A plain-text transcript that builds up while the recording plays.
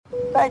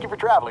Thank you for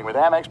traveling with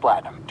Amex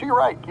Platinum. To your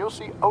right, you'll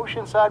see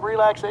oceanside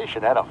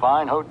relaxation at a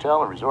fine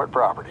hotel and resort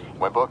property.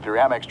 When booked through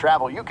Amex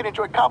Travel, you can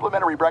enjoy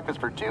complimentary breakfast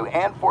for 2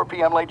 and 4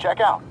 p.m. late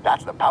checkout.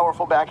 That's the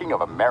powerful backing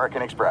of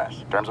American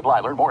Express. Terms apply.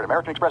 Learn more at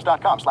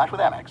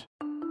americanexpress.com/withAmex.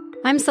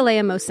 I'm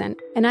Saleha Mohsen,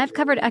 and I've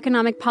covered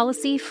economic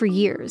policy for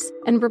years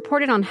and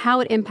reported on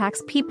how it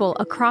impacts people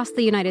across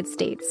the United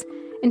States.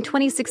 In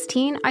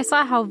 2016, I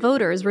saw how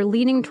voters were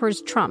leaning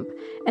towards Trump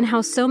and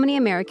how so many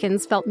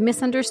Americans felt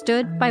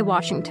misunderstood by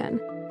Washington.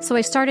 So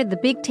I started The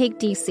Big Take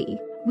DC.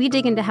 We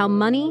dig into how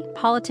money,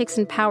 politics,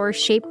 and power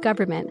shape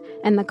government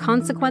and the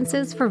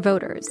consequences for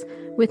voters.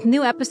 With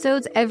new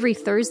episodes every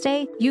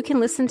Thursday, you can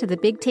listen to The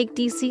Big Take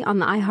DC on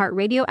the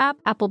iHeartRadio app,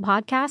 Apple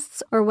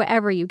Podcasts, or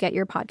wherever you get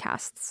your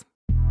podcasts.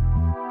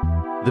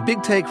 The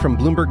Big Take from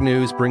Bloomberg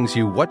News brings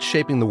you what's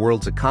shaping the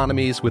world's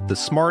economies with the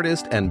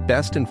smartest and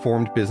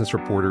best-informed business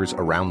reporters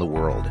around the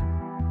world.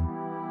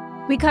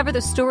 We cover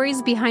the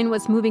stories behind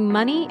what's moving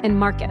money and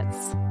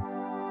markets,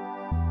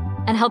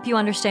 and help you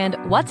understand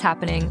what's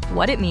happening,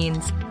 what it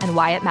means, and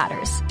why it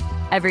matters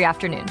every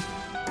afternoon.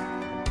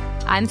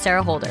 I'm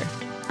Sarah Holder.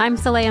 I'm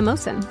Saleha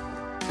Mohsen.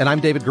 And I'm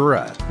David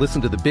Gura.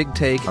 Listen to The Big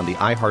Take on the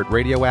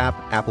iHeartRadio app,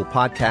 Apple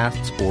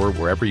Podcasts, or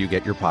wherever you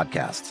get your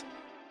podcasts.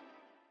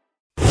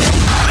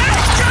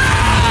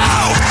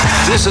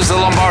 This is the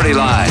Lombardi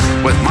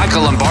Line with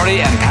Michael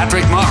Lombardi and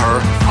Patrick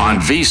Maher on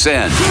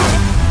VSiN.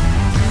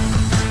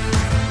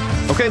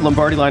 Okay,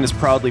 Lombardi Line is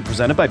proudly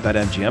presented by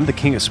BetMGM, the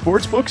king of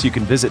sportsbooks. You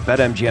can visit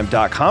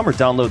BetMGM.com or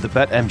download the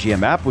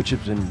BetMGM app, which has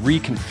been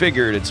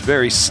reconfigured. It's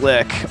very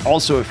slick.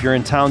 Also, if you're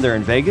in town there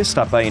in Vegas,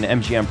 stop by an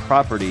MGM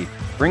property.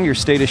 Bring your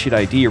state-issued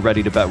ID. You're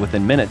ready to bet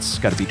within minutes.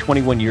 Got to be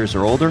 21 years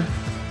or older.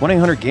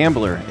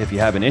 1-800-GAMBLER if you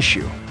have an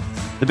issue.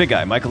 The big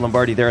guy, Michael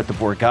Lombardi, there at the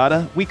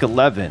Borgata. Week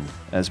 11,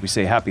 as we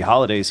say, happy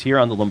holidays here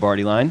on the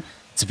Lombardi Line.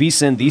 It's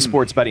VSiN, the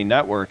Sports Betting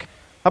Network.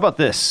 How about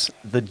this?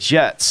 The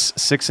Jets,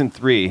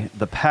 6-3.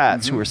 The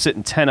Pats, who are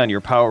sitting 10 on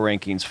your power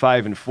rankings,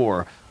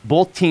 5-4.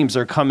 Both teams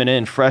are coming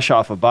in fresh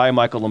off a bye,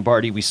 Michael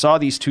Lombardi. We saw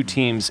these two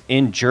teams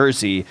in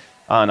Jersey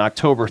on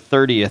October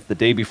 30th, the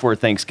day before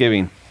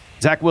Thanksgiving.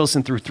 Zach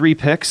Wilson threw 3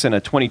 picks and a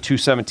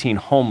 22-17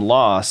 home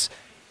loss.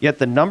 Yet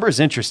the number is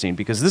interesting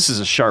because this is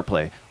a sharp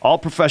play. All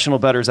professional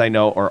bettors I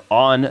know are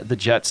on the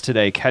Jets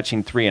today,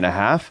 catching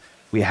 3.5.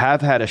 We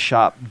have had a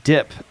shop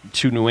dip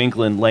to New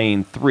England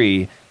laying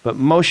 3, but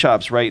most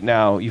shops right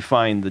now, you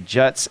find the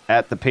Jets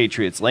at the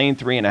Patriots laying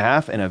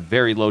 3.5 and a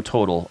very low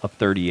total of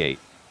 38.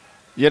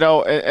 You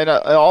know, and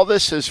all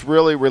this is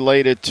really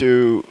related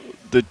to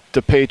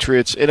the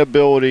Patriots'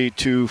 inability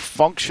to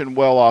function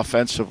well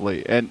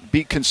offensively and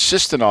be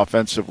consistent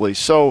offensively.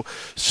 So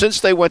since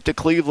they went to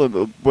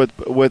Cleveland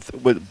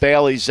with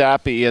Bailey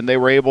Zappi and they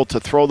were able to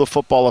throw the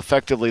football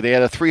effectively, they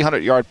had a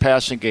 300-yard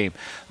passing game.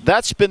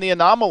 That's been the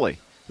anomaly.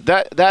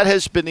 That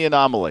has been the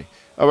anomaly.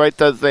 All right,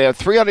 they had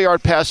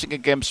 300-yard passing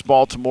against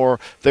Baltimore.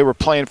 They were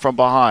playing from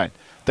behind.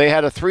 They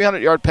had a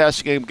 300-yard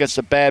passing game against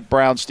a bad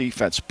Browns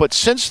defense. But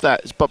since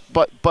that,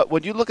 but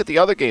when you look at the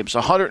other games,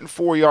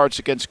 104 yards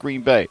against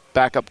Green Bay,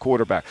 backup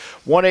quarterback,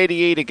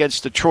 188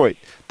 against Detroit.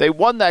 They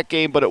won that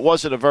game, but it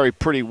wasn't a very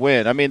pretty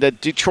win. I mean,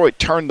 Detroit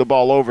turned the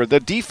ball over. The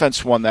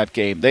defense won that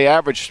game. They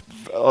averaged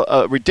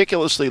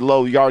ridiculously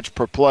low yards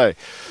per play.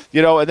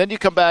 You know, and then you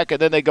come back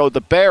and then they go the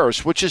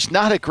Bears, which is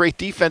not a great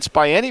defense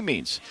by any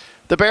means.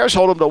 The Bears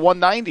hold them to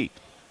 190.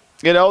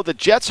 You know, the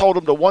Jets hold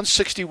them to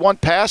 161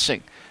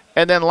 passing.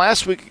 And then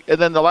last week,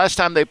 and then the last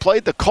time they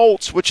played the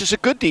Colts, which is a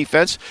good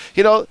defense,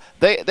 you know,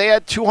 they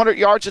had 200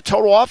 yards of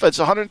total offense,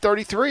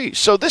 133.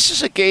 So this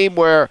is a game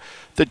where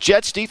the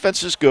Jets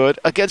defense is good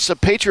against the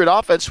Patriot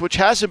offense, which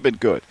hasn't been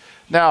good.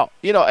 Now,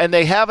 you know, and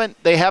they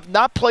have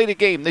not played a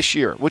game this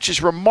year, which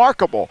is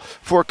remarkable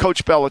for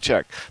Coach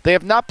Belichick. They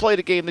have not played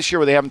a game this year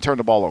where they haven't turned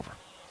the ball over.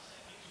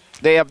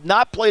 They have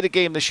not played a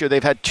game this year.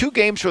 They've had 2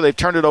 games where they've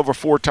turned it over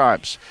 4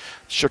 times.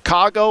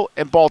 Chicago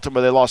and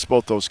Baltimore, they lost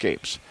both those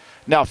games.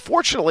 Now,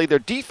 fortunately, their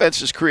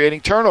defense is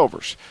creating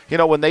turnovers. You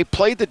know, when they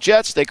played the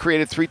Jets, they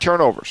created 3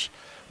 turnovers,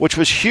 which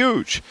was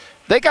huge.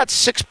 They got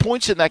 6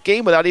 points in that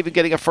game without even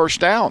getting a first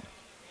down.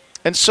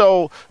 And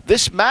so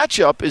this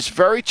matchup is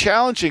very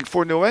challenging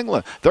for New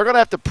England. They're going to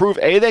have to prove,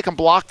 A, they can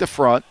block the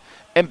front,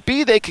 and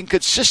B, they can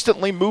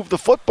consistently move the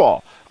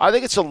football. I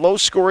think it's a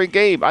low-scoring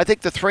game. I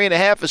think the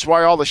 3.5 is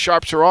why all the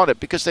sharps are on it,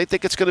 because they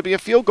think it's going to be a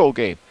field goal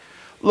game.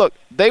 Look,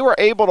 they were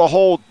able to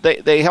hold –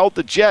 they held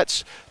the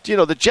Jets. You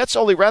know, the Jets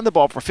only ran the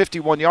ball for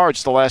 51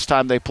 yards the last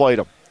time they played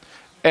them.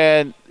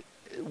 And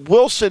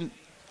Wilson,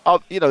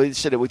 you know, he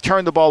said we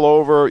turned the ball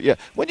over. Yeah.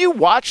 When you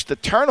watch the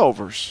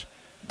turnovers,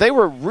 they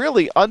were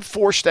really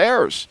unforced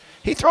errors.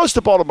 He throws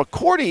the ball to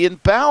McCourty in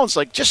bounds,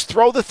 like just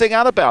throw the thing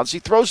out of bounds. He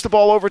throws the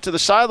ball over to the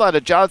sideline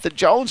to Jonathan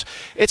Jones.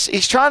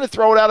 He's trying to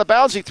throw it out of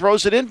bounds. He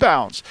throws it in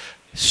bounds.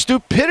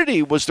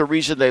 Stupidity was the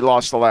reason they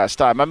lost the last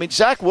time. I mean,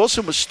 Zach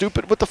Wilson was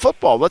stupid with the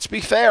football. Let's be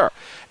fair.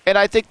 And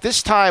I think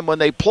this time when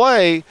they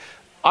play,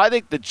 I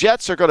think the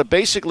Jets are going to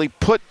basically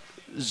put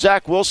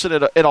Zach Wilson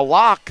in a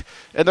lock,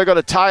 and they're going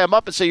to tie him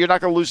up and say, you're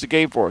not going to lose the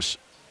game for us.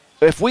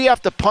 If we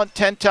have to punt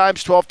 10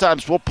 times, 12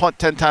 times, we'll punt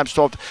 10 times,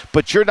 12 times.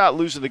 But you're not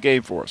losing the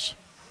game for us.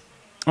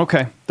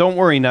 Okay, don't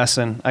worry,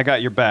 Nesson. I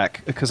got your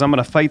back because I'm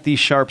going to fight these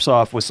sharps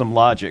off with some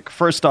logic.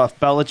 First off,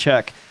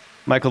 Belichick,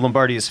 Michael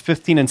Lombardi is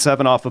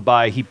 15-7 off a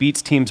bye. He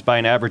beats teams by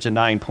an average of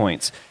 9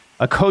 points.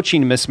 A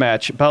coaching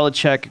mismatch,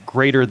 Belichick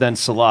greater than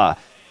Salah.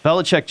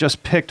 Belichick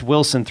just picked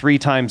Wilson 3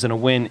 times in a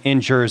win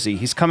in Jersey.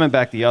 He's coming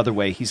back the other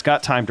way. He's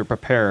got time to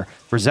prepare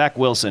for Zach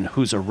Wilson,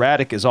 who's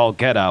erratic as all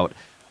get out.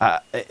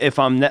 If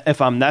I'm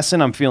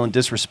Nesson, I'm feeling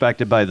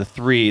disrespected by the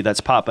 3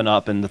 that's popping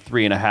up and the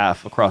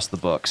 3.5 across the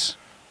books.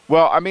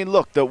 Well, I mean,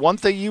 look, the one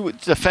thing you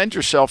defend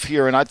yourself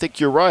here, and I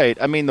think you're right.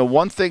 I mean, the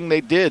one thing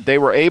they did, they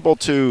were able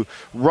to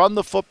run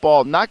the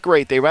football. Not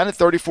great. They ran it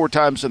 34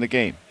 times in the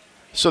game.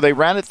 So they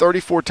ran it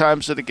 34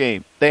 times in the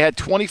game. They had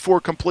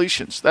 24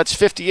 completions. That's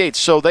 58.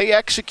 So they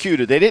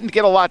executed. They didn't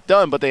get a lot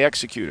done, but they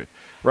executed,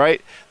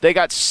 right? They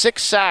got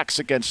 6 sacks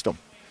against them.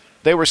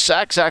 They were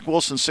sacked Zach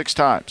Wilson 6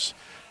 times.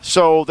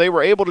 So they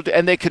were able to,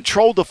 and they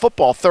controlled the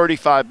football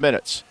 35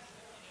 minutes,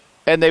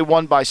 and they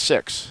won by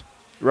 6.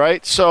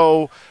 Right?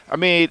 So, I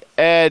mean,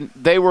 and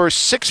they were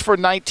 6 for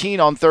 19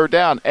 on third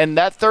down. And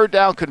that third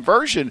down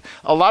conversion,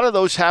 a lot of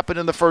those happened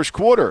in the first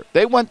quarter.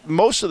 They went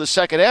most of the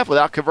second half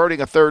without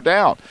converting a third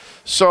down.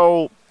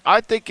 So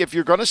I think if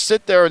you're going to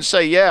sit there and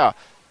say, yeah,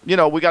 you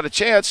know, we got a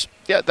chance,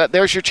 yeah,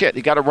 there's your chance.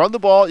 You got to run the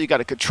ball. You got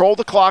to control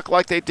the clock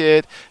like they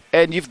did.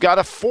 And you've got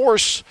to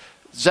force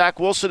Zach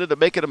Wilson into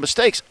making the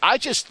mistakes. I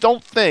just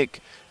don't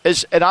think,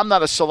 and I'm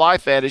not a Salah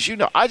fan, as you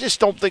know, I just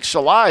don't think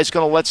Salah is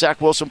going to let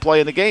Zach Wilson play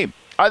in the game.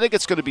 I think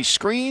it's going to be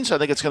screens. I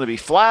think it's going to be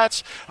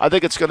flats. I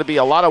think it's going to be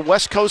a lot of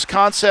West Coast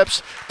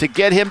concepts to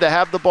get him to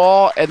have the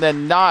ball and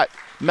then not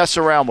mess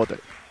around with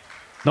it.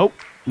 Nope,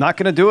 not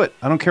going to do it.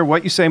 I don't care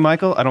what you say,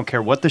 Michael. I don't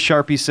care what the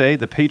Sharpies say.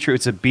 The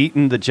Patriots have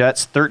beaten the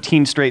Jets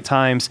 13 straight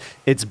times.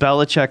 It's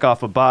Belichick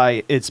off a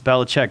bye. It's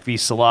Belichick v.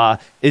 Salah.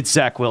 It's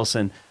Zach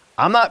Wilson.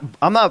 I'm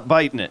not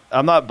biting it.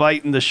 I'm not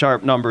biting the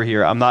sharp number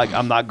here. I'm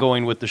not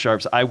going with the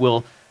sharps. I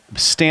will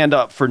stand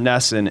up for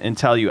Nesson and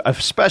tell you,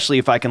 especially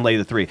if I can lay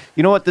the 3.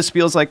 You know what this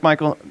feels like,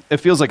 Michael?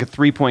 It feels like a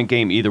 3-point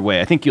game either way.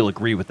 I think you'll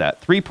agree with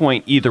that.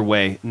 3-point either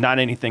way, not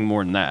anything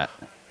more than that.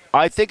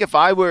 I think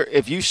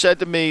if you said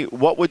to me,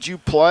 what would you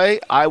play?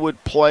 I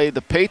would play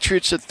the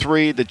Patriots at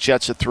 3, the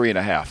Jets at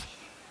 3.5.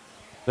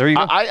 There you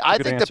go. I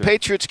think the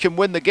Patriots can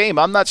win the game.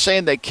 I'm not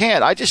saying they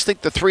can't. I just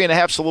think the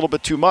 3.5 is a little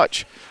bit too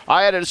much.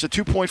 I had it as a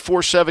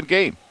 2.47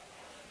 game.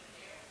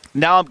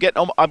 Now I'm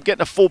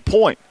getting a full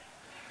point.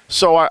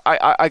 So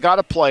I got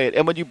to play it.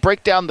 And when you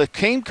break down the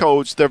game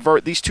codes,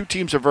 these two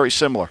teams are very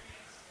similar,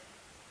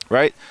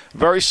 right?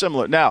 Very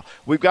similar. Now,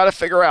 we've got to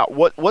figure out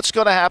what's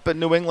going to happen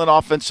New England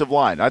offensive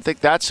line. I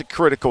think that's a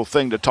critical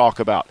thing to talk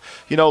about.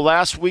 You know,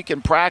 last week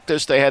in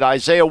practice, they had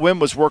Isaiah Wynn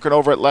was working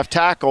over at left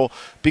tackle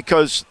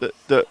because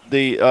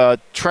the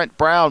Trent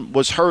Brown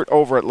was hurt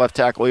over at left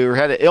tackle. He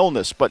had an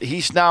illness, but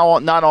he's now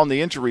not on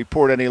the injury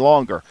report any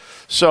longer.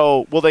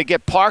 So will they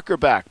get Parker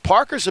back?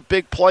 Parker's a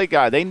big play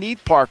guy. They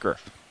need Parker,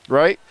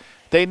 right?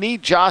 They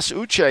need Josh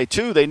Uche,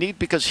 too. They need,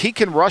 because he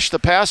can rush the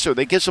passer.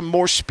 They gives them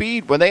more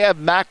speed. When they have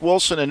Mac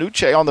Wilson and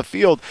Uche on the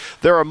field,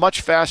 they're a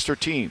much faster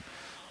team.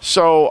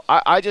 So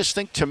I just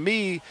think, to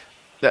me,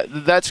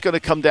 that's going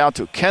to come down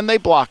to, can they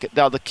block it?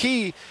 Now, the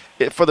key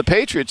for the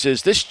Patriots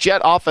is this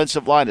Jet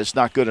offensive line is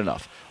not good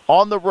enough.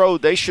 On the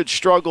road, they should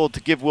struggle to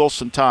give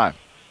Wilson time.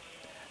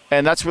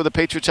 And that's where the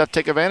Patriots have to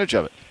take advantage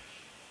of it.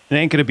 It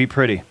ain't going to be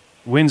pretty.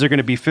 Wins are going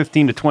to be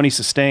 15-20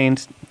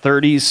 sustained,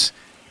 30s.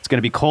 It's going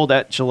to be cold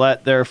at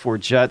Gillette there for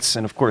Jets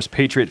and, of course,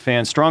 Patriot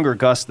fans. Stronger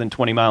gusts than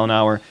 20 mile an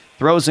hour.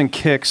 Throws and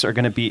kicks are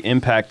going to be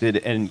impacted,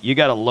 and you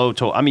got a low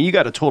total. I mean, you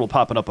got a total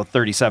popping up of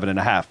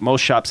 37.5.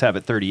 Most shops have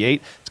it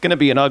 38. It's going to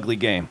be an ugly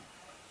game.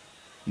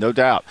 No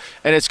doubt.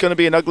 And it's going to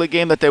be an ugly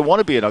game that they want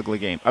to be an ugly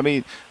game. I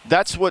mean,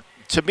 that's what,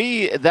 to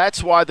me,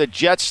 that's why the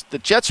Jets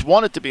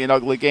want it to be an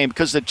ugly game,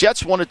 because the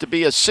Jets want it to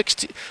be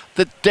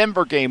the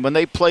Denver game when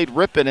they played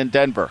Ripon in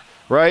Denver,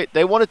 right?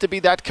 They want it to be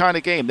that kind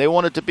of game. They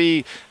want it to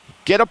be,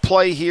 get a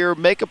play here,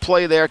 make a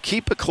play there,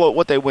 keep it close.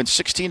 What, they win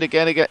 16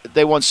 again?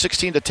 They won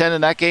 16-10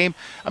 in that game.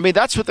 I mean,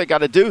 that's what they got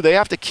to do. They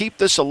have to keep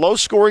this a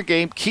low-scoring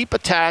game, keep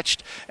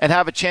attached, and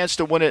have a chance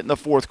to win it in the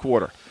fourth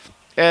quarter.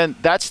 And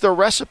that's their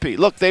recipe.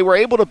 Look, they were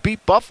able to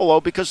beat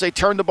Buffalo because they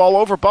turned the ball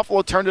over.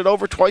 Buffalo turned it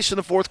over twice in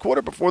the fourth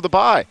quarter before the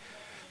bye.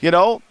 You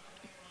know?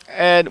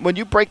 And when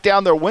you break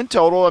down their win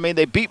total, I mean,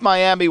 they beat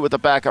Miami with a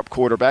backup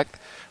quarterback.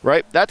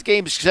 Right, that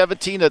game's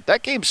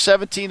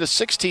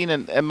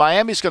 17-16, and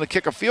Miami's going to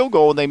kick a field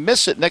goal and they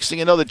miss it. Next thing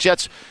you know, the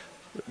Jets,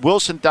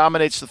 Wilson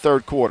dominates the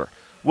third quarter.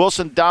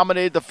 Wilson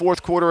dominated the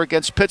fourth quarter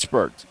against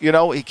Pittsburgh. You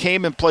know, he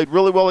came and played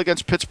really well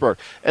against Pittsburgh,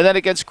 and then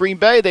against Green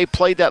Bay, they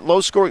played that low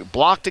scoring,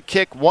 blocked a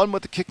kick, won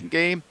with the kicking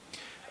game,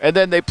 and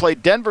then they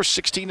played Denver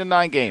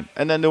 16-9 game,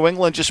 and then New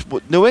England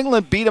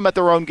beat them at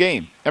their own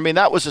game. I mean,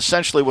 that was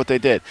essentially what they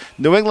did.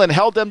 New England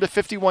held them to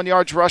 51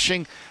 yards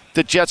rushing.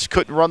 The Jets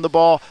couldn't run the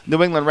ball.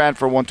 New England ran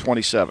for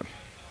 127.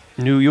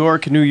 New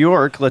York, New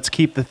York. Let's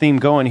keep the theme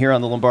going here on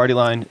the Lombardi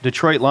line.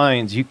 Detroit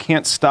Lions, you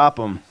can't stop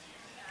them.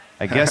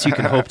 I guess you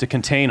can hope to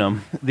contain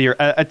them.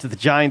 The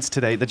Giants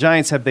today. The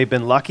Giants, have they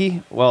been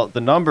lucky? Well, the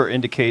number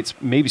indicates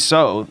maybe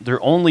so.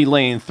 They're only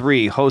laying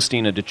 3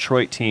 hosting a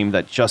Detroit team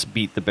that just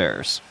beat the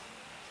Bears.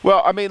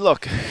 Well, I mean,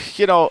 look,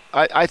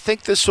 I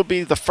think this will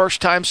be the first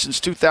time since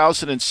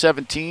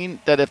 2017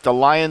 that if the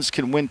Lions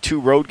can win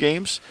 2 road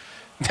games,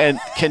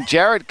 and can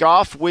Jared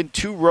Goff win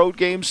 2 road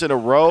games in a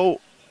row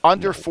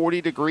under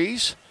 40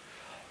 degrees?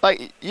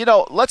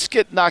 Let's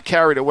get not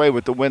carried away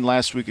with the win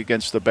last week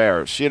against the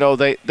Bears.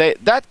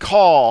 That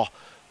call,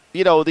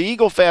 the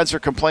Eagle fans are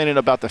complaining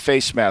about the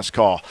face mask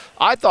call.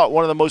 I thought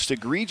one of the most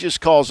egregious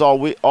calls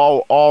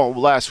all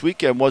last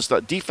weekend was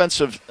the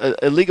defensive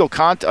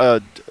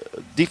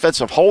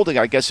defensive holding,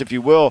 I guess, if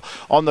you will,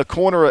 on the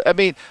corner. I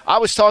mean, I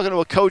was talking to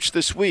a coach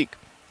this week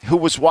who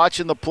was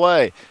watching the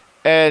play,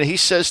 and he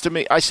says to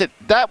me, I said,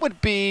 that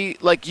would be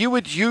like you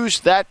would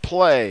use that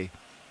play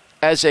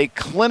as a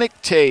clinic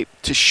tape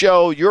to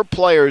show your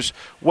players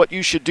what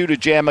you should do to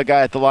jam a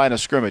guy at the line of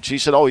scrimmage. He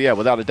said, oh, yeah,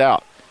 without a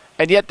doubt.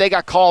 And yet they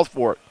got called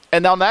for it.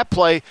 And on that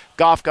play,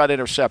 Goff got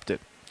intercepted.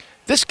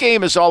 This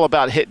game is all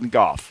about hitting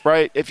Goff,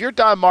 right? If you're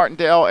Don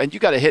Martindale and you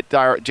got to hit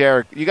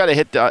Jared, you got to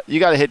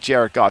hit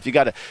Jared Goff. You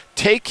got to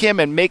take him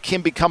and make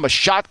him become a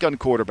shotgun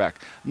quarterback,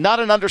 not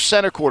an under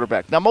center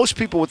quarterback. Now, most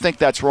people would think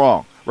that's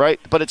wrong, right?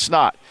 But it's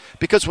not,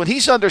 because when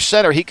he's under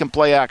center, he can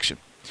play action.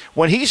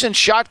 When he's in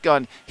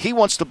shotgun, he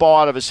wants the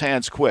ball out of his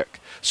hands quick.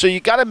 So you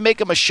got to make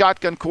him a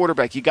shotgun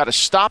quarterback. You got to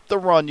stop the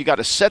run. You got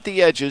to set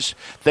the edges.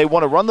 They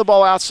want to run the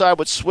ball outside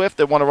with Swift.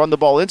 They want to run the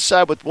ball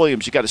inside with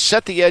Williams. You got to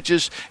set the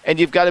edges, and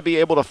you've got to be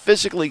able to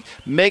physically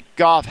make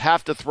Goff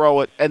have to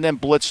throw it and then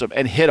blitz him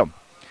and hit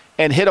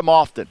him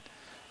often,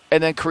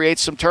 and then create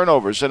some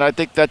turnovers. And I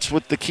think that's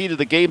what the key to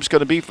the game is going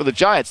to be for the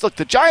Giants. Look,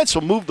 the Giants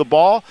will move the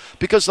ball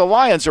because the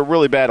Lions are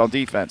really bad on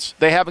defense.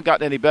 They haven't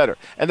gotten any better.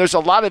 And there's a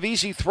lot of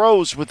easy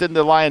throws within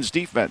the Lions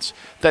defense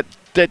that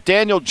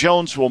Daniel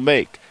Jones will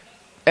make.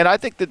 And I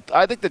think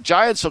the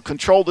Giants will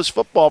control this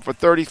football for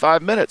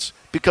 35 minutes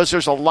because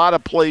there's a lot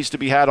of plays to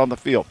be had on the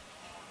field.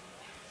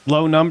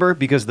 Low number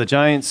because the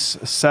Giants'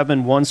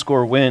 7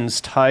 one-score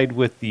wins tied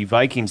with the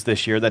Vikings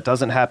this year. That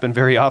doesn't happen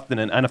very often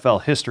in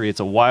NFL history.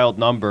 It's a wild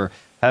number.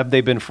 Have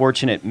they been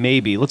fortunate?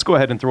 Maybe. Let's go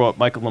ahead and throw up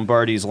Michael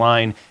Lombardi's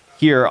line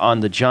here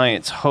on the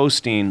Giants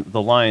hosting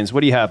the Lions.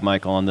 What do you have,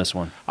 Michael, on this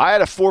one? I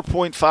had a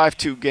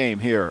 4.52 game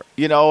here,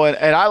 and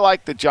I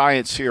like the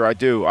Giants here. I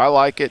do. I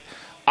like it.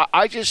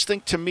 I just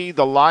think, to me,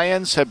 the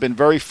Lions have been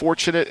very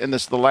fortunate in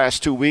the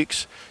last 2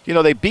 weeks.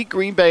 They beat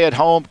Green Bay at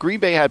home. Green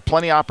Bay had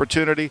plenty of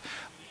opportunity.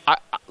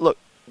 Look,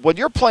 when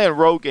you're playing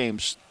road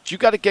games, you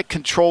got to get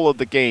control of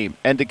the game.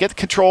 And to get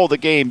control of the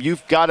game,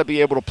 you've got to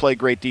be able to play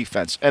great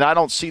defense. And I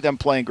don't see them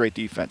playing great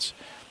defense.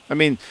 I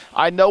mean,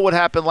 I know what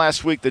happened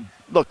last week.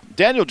 Look,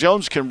 Daniel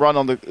Jones can run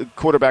on the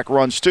quarterback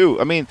runs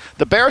too. I mean,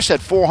 the Bears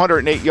had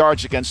 408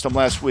 yards against them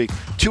last week,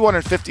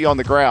 250 on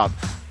the ground.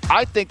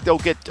 I think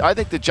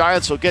the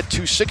Giants will get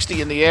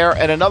 260 in the air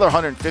and another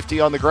 150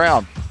 on the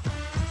ground.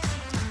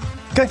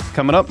 Okay,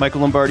 coming up,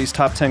 Michael Lombardi's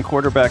top 10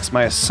 quarterbacks.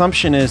 My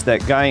assumption is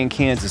that guy in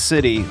Kansas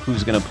City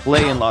who's going to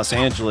play in Los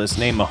Angeles,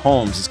 named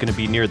Mahomes, is going to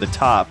be near the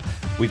top.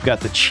 We've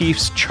got the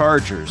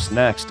Chiefs-Chargers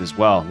next as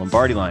well.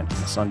 Lombardi line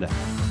on Sunday.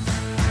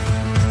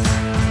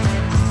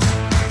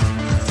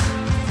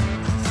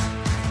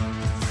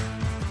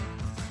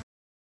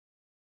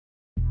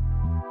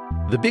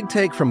 The Big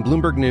Take from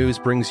Bloomberg News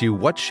brings you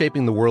what's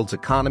shaping the world's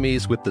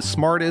economies with the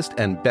smartest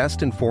and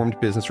best-informed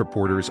business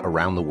reporters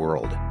around the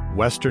world.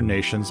 Western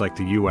nations like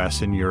the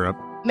U.S. and Europe.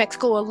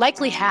 Mexico will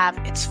likely have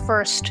its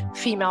first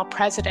female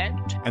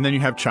president. And then you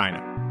have China.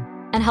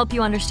 And help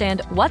you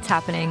understand what's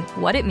happening,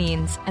 what it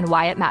means, and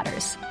why it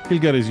matters. He'll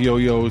get his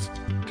yo-yos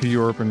to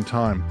Europe in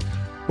time.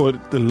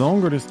 But the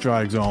longer this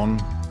drags on,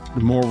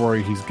 the more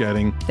worry he's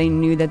getting. They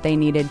knew that they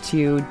needed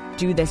to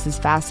do this as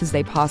fast as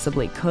they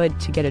possibly could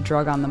to get a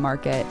drug on the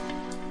market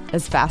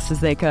as fast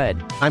as they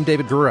could. I'm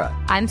David Gura.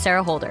 I'm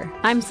Sarah Holder.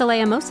 I'm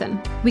Saleha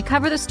Mohsen. We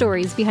cover the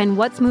stories behind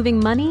what's moving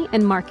money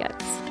and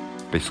markets.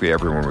 Basically,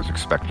 everyone was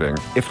expecting,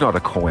 if not a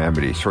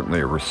calamity, certainly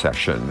a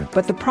recession.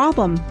 But the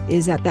problem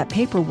is that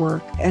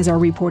paperwork, as our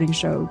reporting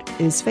showed,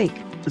 is fake.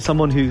 As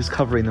someone who's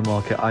covering the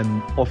market,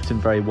 I'm often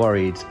very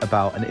worried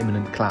about an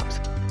imminent collapse.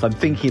 So I'm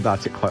thinking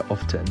about it quite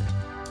often.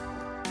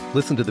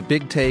 Listen to The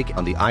Big Take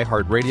on the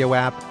iHeartRadio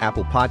app,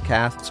 Apple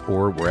Podcasts,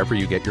 or wherever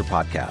you get your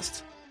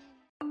podcasts.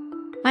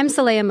 I'm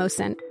Saleha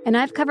Mohsen, and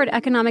I've covered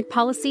economic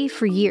policy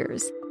for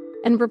years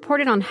and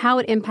reported on how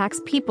it impacts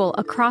people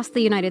across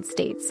the United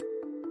States.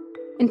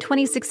 In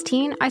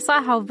 2016, I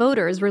saw how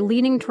voters were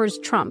leaning towards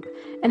Trump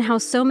and how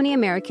so many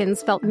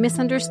Americans felt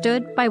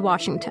misunderstood by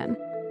Washington.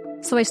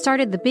 So I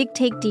started The Big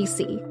Take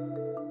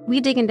DC. We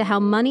dig into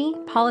how money,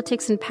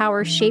 politics, and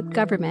power shape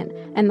government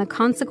and the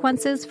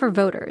consequences for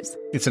voters.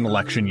 It's an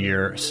election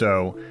year,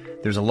 so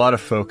there's a lot of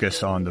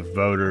focus on the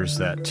voters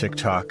that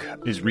TikTok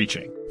is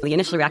reaching. The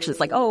initial reaction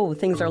is like, oh,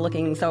 things are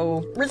looking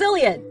so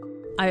resilient.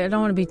 I don't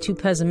want to be too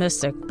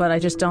pessimistic, but I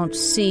just don't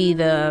see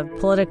the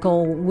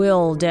political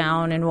will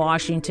down in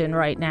Washington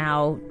right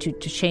now to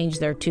change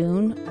their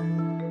tune.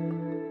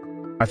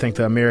 I think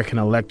the American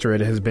electorate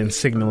has been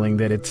signaling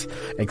that it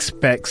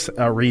expects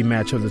a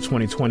rematch of the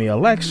 2020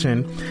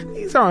 election.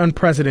 These are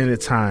unprecedented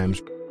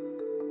times.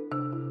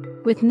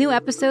 With new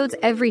episodes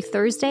every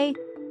Thursday,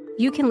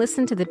 you can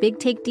listen to The Big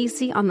Take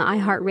DC on the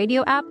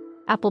iHeartRadio app,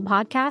 Apple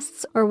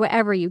Podcasts, or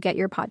wherever you get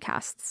your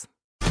podcasts.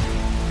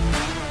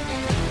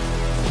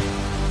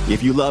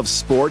 If you love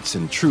sports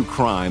and true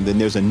crime, then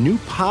there's a new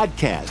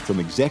podcast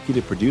from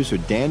executive producer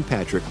Dan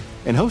Patrick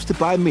and hosted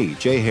by me,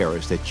 Jay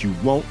Harris, that you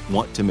won't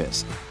want to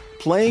miss.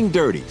 Playing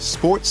Dirty: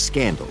 Sports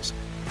Scandals.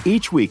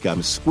 Each week,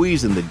 I'm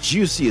squeezing the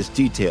juiciest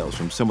details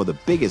from some of the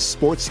biggest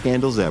sports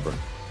scandals ever.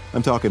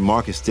 I'm talking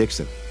Marcus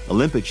Dixon,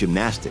 Olympic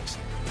gymnastics,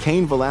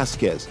 Cain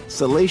Velasquez,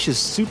 salacious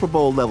Super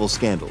Bowl-level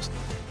scandals.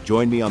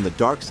 Join me on the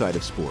dark side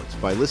of sports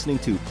by listening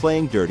to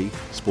Playing Dirty: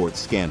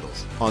 Sports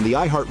Scandals on the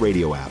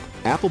iHeartRadio app,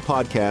 Apple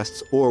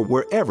Podcasts, or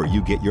wherever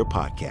you get your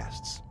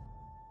podcasts.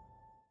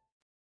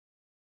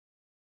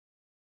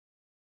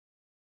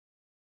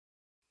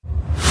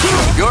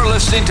 You're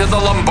listening to the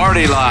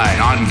Lombardi Line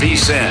on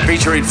VSiN,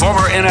 featuring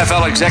former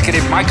NFL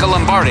executive Michael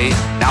Lombardi.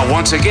 Now,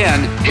 once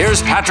again,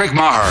 here's Patrick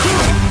Maher.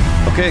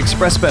 Okay,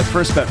 ExpressBet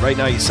first bet. Right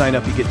now, you sign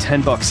up, you get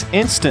 $10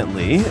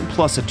 instantly,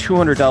 plus a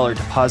 $200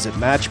 deposit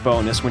match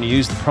bonus when you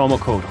use the promo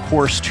code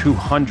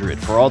HORSE200.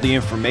 For all the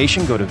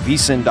information, go to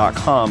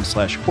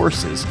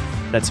vsin.com/horses.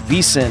 That's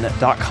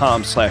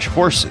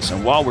vsin.com/horses.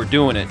 And while we're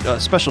doing it, a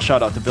special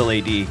shout out to Bill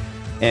A.D.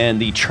 and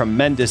the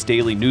tremendous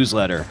daily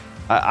newsletter.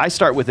 I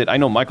start with it. I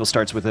know Michael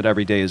starts with it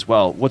every day as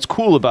well. What's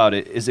cool about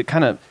it is it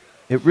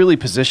really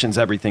positions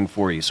everything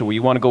for you. So when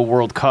you want to go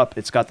World Cup,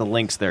 it's got the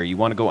links there. You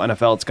want to go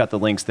NFL, it's got the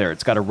links there.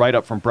 It's got a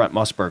write-up from Brent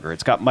Musburger.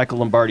 It's got Michael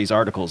Lombardi's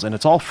articles, and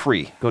it's all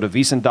free. Go to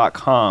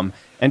vsin.com,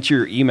 enter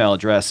your email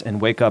address,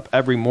 and wake up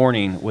every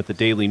morning with the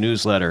daily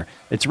newsletter.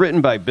 It's written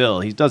by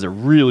Bill. He does a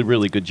really,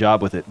 really good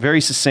job with it.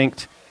 Very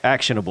succinct,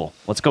 actionable.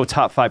 Let's go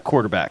top 5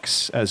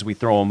 quarterbacks as we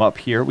throw them up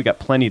here. We got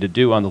plenty to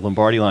do on the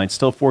Lombardi Line.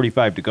 Still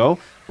 45 to go.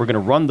 We're going to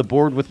run the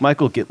board with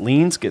Michael, get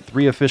leans, get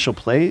 3 official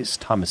plays.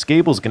 Thomas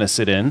Gable's going to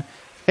sit in.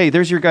 Hey,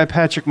 there's your guy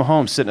Patrick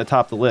Mahomes sitting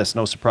atop the list.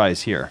 No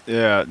surprise here.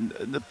 Yeah,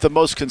 the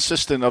most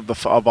consistent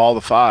of all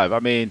the 5. I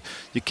mean,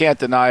 you can't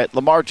deny it.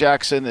 Lamar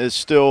Jackson is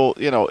still,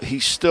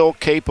 he's still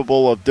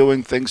capable of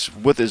doing things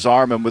with his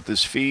arm and with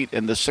his feet.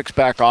 And the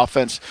six-back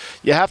offense,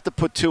 you have to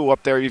put 2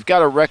 up there. You've got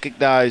to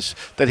recognize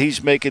that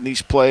he's making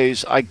these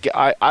plays.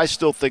 I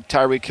still think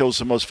Tyreek Hill's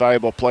the most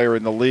valuable player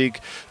in the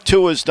league.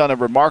 Tua's done a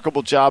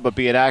remarkable job of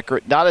being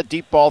accurate. Not a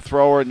deep ball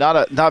thrower.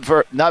 Not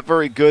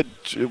very good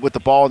with the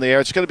ball in the air.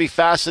 It's going to be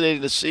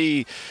fascinating to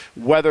see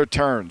weather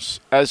turns.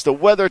 As the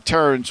weather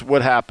turns,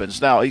 what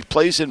happens? Now, he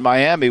plays in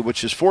Miami,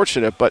 which is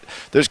fortunate, but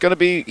he's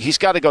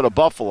got to go to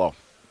Buffalo.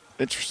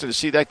 Interesting to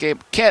see that game.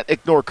 Can't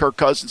ignore Kirk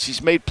Cousins.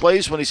 He's made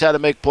plays when he's had to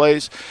make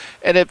plays.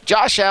 And if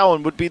Josh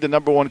Allen would be the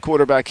number 1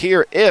 quarterback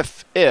here,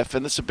 if,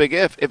 and this is a big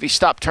if he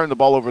stopped turning the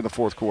ball over in the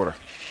fourth quarter.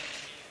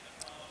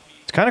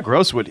 It's kind of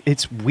gross.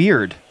 It's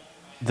weird,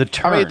 the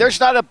turn. I mean, there's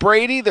not a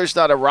Brady, there's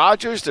not a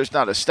Rodgers, there's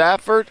not a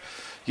Stafford.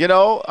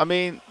 I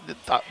mean,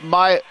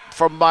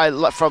 from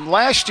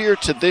last year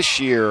to this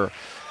year,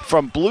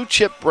 from blue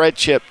chip, red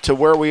chip to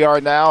where we are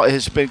now, it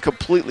has been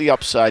completely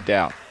upside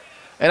down.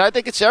 And I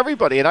think it's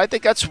everybody. And I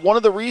think that's one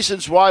of the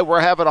reasons why we're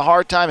having a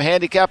hard time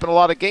handicapping a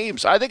lot of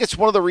games. I think it's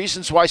one of the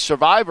reasons why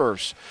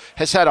Survivors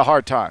has had a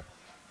hard time.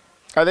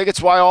 I think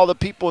it's why all the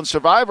people in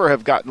Survivor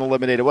have gotten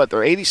eliminated. There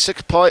are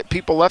 86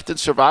 people left in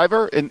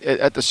Survivor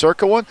at the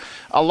Circa one.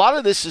 A lot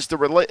of this is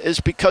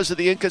because of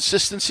the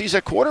inconsistencies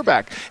at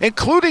quarterback,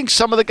 including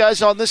some of the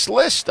guys on this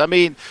list. I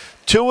mean,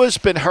 Tua's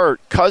been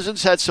hurt.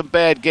 Cousins had some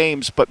bad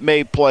games but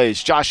made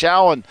plays. Josh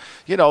Allen,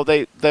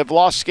 they've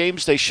lost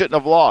games they shouldn't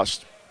have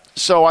lost.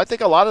 So I think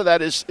a lot of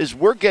that is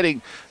we're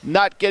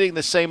not getting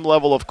the same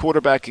level of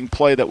quarterbacking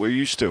play that we're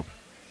used to.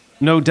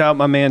 No doubt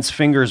my man's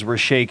fingers were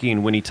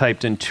shaking when he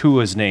typed in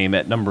Tua's name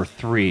at number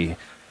 3.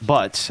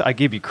 But I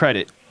give you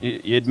credit.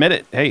 You admit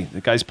it. Hey,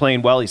 the guy's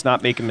playing well. He's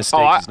not making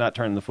mistakes. He's not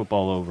turning the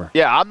football over.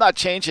 Yeah, I'm not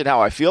changing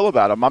how I feel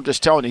about him. I'm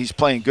just telling you he's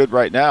playing good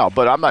right now.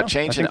 But I'm not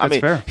changing. I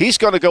mean, fair. He's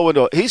going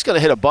to he's going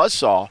to hit a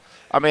buzzsaw.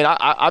 I mean,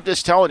 I'm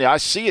just telling you, I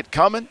see it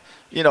coming.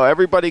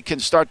 Everybody can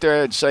start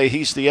there and say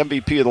he's the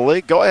MVP of the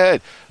league. Go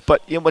ahead.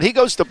 But when he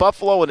goes to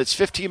Buffalo and it's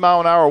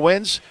 15-mile-an-hour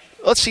winds,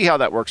 let's see how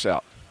that works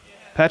out.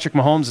 Patrick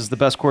Mahomes is the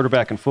best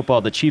quarterback in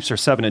football. The Chiefs are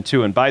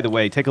 7-2. And by the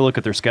way, take a look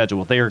at their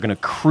schedule. They are going to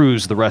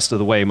cruise the rest of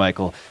the way,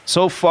 Michael.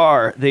 So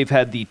far, they've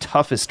had the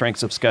toughest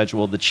strengths of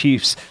schedule. The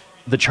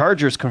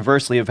Chargers,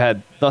 conversely, have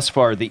had thus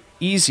far the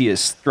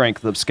easiest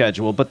strength of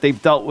schedule, but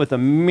they've dealt with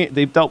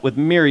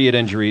myriad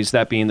injuries,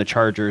 that being the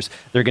Chargers.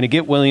 They're going to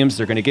get Williams.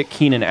 They're going to get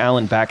Keenan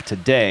Allen back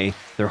today.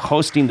 They're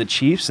hosting the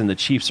Chiefs, and the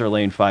Chiefs are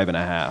laying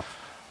 5.5.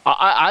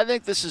 I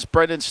think this is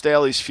Brendan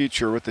Staley's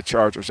future with the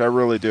Chargers. I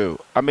really do.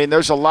 I mean,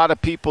 there's a lot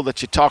of people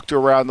that you talk to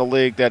around the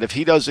league that if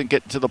he doesn't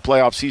get into the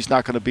playoffs, he's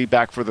not going to be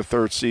back for the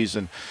 3rd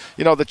season.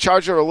 The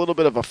Chargers are a little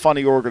bit of a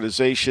funny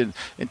organization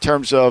in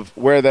terms of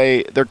where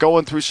they're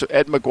going through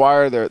Ed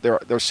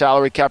McGuire, their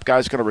salary cap guy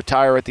is going to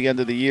retire at the end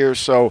of the year.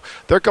 So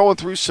they're going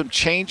through some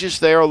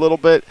changes there a little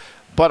bit.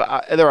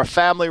 but they're a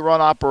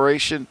family-run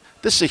operation.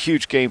 This is a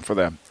huge game for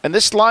them. And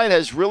this line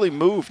has really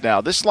moved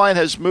now. This line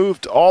has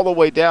moved all the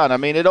way down. I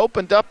mean, I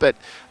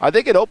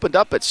think it opened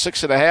up at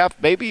 6.5,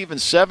 maybe even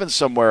 7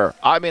 somewhere.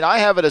 I mean, I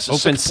have it as a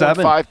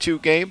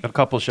 6.52 game. A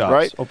couple shops.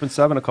 Right? Open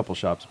 7, a couple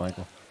shops,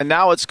 Michael. And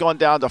now it's gone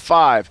down to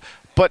 5.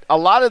 But a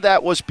lot of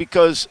that was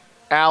because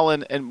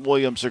Allen and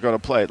Williams are going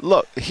to play.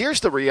 Look, here's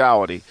the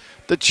reality.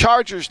 The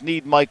Chargers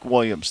need Mike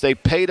Williams. They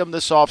paid him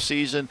this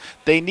offseason.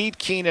 They need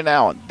Keenan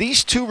Allen.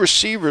 These two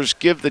receivers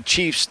give the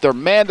Chiefs, their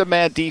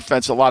man-to-man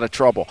defense, a lot of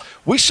trouble.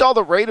 We saw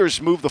the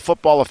Raiders move the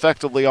football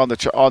effectively on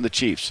the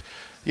Chiefs,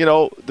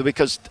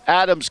 because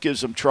Adams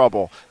gives them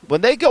trouble.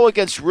 When they go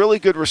against really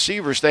good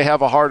receivers, they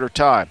have a harder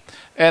time.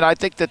 And I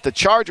think that the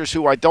Chargers,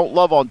 who I don't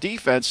love on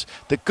defense,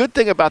 the good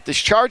thing about this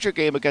Charger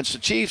game against the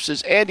Chiefs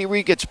is Andy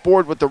Reid gets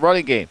bored with the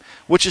running game,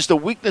 which is the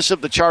weakness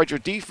of the Charger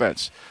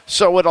defense.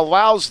 So it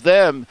allows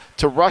them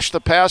to rush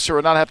the passer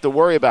and not have to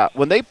worry about it.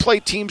 When they play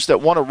teams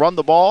that want to run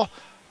the ball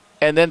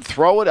and then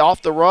throw it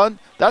off the run,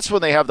 that's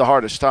when they have the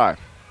hardest time.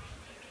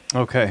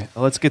 Okay,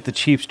 let's get the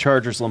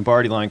Chiefs-Chargers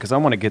Lombardi line because I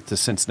want to get to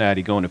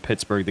Cincinnati going to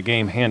Pittsburgh. The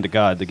game, hand to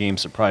God, the game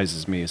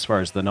surprises me as far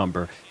as the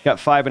number. You got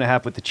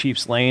 5.5 with the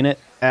Chiefs laying it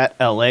at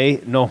L.A.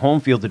 No home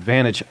field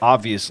advantage,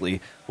 obviously.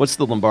 What's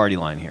the Lombardi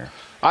line here?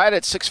 I had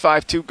it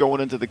 6.52 going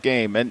into the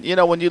game. And,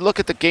 when you look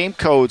at the game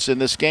codes in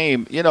this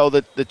game,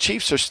 the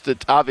Chiefs are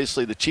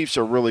obviously the Chiefs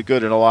are really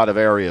good in a lot of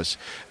areas.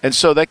 And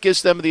so that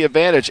gives them the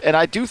advantage. And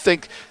I do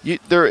think you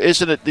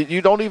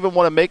don't even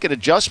want to make an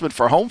adjustment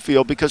for home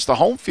field because the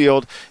home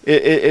field,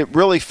 it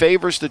really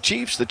favors the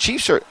Chiefs. The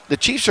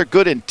Chiefs are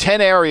good in 10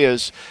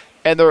 areas,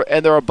 and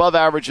they're above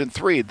average in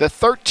 3. The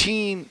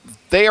 13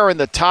 they are in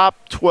the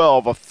top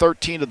 12 of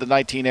 13 of the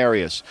 19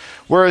 areas.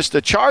 Whereas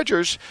the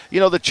Chargers,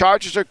 the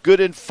Chargers are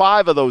good in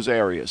 5 of those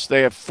areas.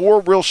 They have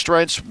 4 real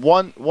strengths,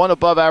 one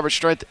above average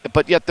strength,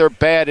 but yet they're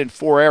bad in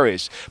 4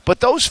 areas. But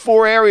those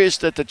 4 areas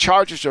that the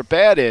Chargers are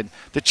bad in,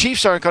 the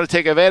Chiefs aren't going to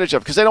take advantage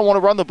of because they don't want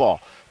to run the ball.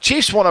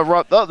 Chiefs want to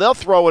run. They'll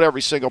throw it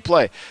every single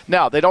play.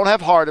 Now, they don't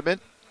have Hardeman,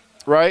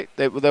 right?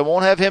 They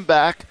won't have him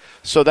back.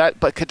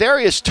 But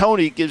Kadarius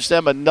Toney gives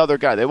them another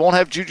guy. They won't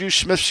have Juju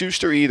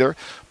Smith-Schuster either,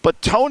 but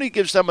Toney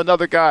gives them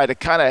another guy to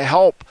kind of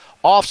help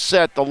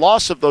offset the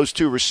loss of those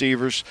 2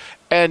 receivers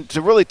and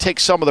to really take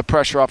some of the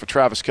pressure off of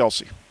Travis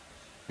Kelce.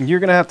 You're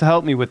going to have to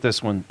help me with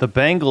this one. The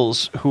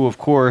Bengals, who, of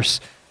course,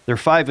 they're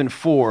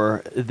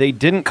 5-4. They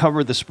didn't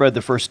cover the spread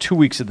the first 2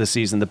 weeks of the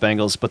season, the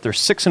Bengals, but they're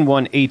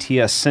 6-1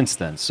 ATS since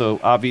then.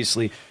 So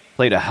obviously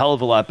played a hell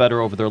of a lot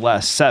better over their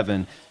last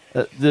 7.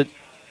 The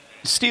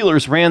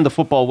Steelers ran the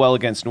football well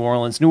against New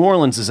Orleans. New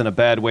Orleans is in a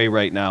bad way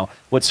right now.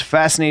 What's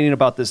fascinating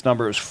about this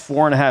number is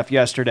 4.5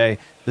 yesterday.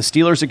 The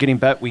Steelers are getting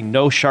bet. We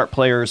know sharp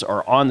players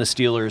are on the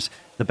Steelers.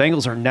 The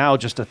Bengals are now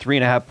just a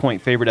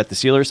 3.5-point favorite at the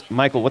Steelers.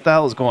 Michael, what the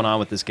hell is going on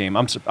with this game?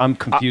 I'm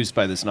confused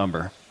by this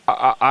number.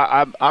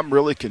 I'm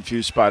really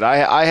confused by it.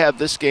 I have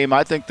this game.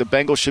 I think the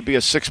Bengals should be a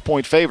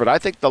 6-point favorite. I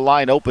think the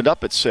line opened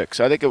up at 6.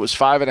 I think it was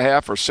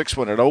 5.5 or 6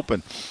 when it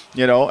opened,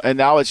 and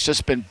now it's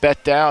just been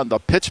bet down. The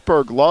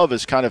Pittsburgh love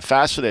is kind of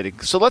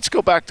fascinating. So let's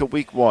go back to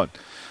week 1.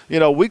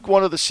 Week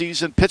 1 of the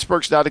season,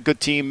 Pittsburgh's not a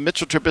good team.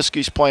 Mitchell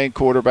Trubisky's playing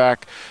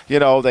quarterback.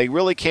 They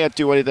really can't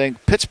do anything.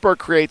 Pittsburgh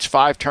creates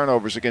 5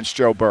 turnovers against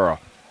Joe Burrow.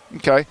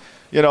 Okay?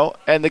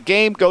 And the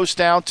game goes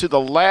down to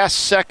the last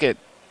second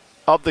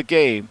of the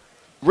game.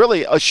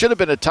 Really, it should have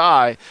been a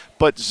tie,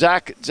 but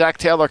Zach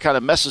Taylor kind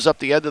of messes up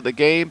the end of the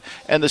game,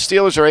 and the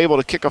Steelers are able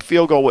to kick a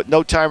field goal with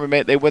no time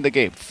remaining. They win the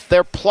game.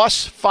 They're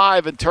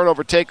 +5 in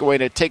turnover takeaway,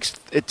 and it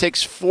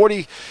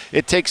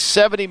takes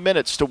 70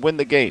 minutes to win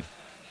the game.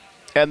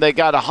 And they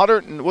got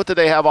 100. And what did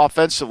they have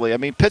offensively? I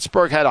mean,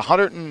 Pittsburgh had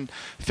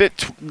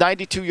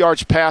 192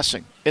 yards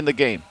passing in the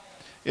game,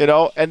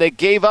 and they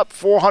gave up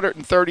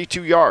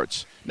 432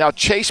 yards. Now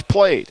Chase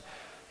played.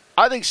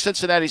 I think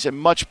Cincinnati's a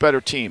much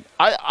better team.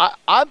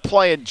 I'm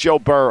playing Joe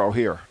Burrow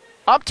here.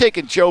 I'm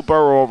taking Joe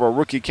Burrow over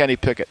rookie Kenny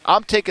Pickett.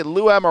 I'm taking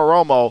Lou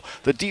Anarumo,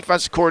 the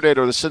defensive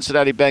coordinator of the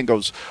Cincinnati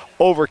Bengals,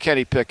 over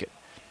Kenny Pickett.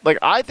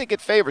 I think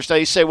it favors. Now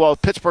you say, well,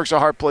 Pittsburgh's a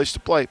hard place to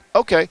play.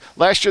 Okay,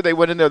 last year they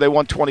went in there, they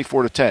won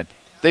 24-10.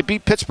 They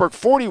beat Pittsburgh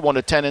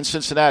 41-10 in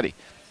Cincinnati.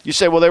 You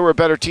say, well, they were a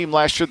better team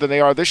last year than they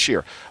are this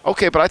year.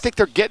 Okay, but I think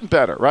they're getting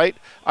better, right?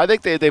 I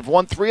think they've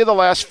won 3 of the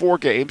last 4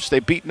 games.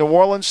 They beat New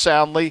Orleans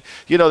soundly.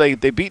 They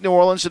beat New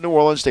Orleans in New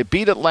Orleans. They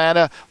beat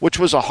Atlanta, which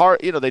was a hard,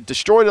 they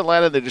destroyed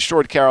Atlanta. They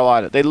destroyed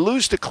Carolina. They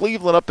lose to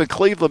Cleveland up in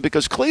Cleveland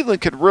because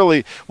Cleveland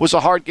was a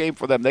hard game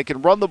for them. They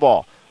can run the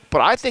ball.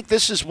 But I think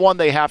this is one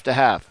they have to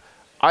have.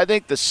 I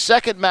think the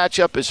second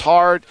matchup is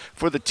hard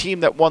for the team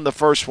that won the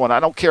first one. I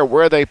don't care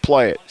where they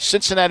play it.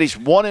 Cincinnati's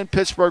won in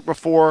Pittsburgh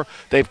before.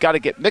 They've got to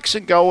get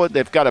Mixon going.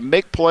 They've got to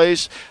make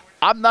plays.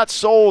 I'm not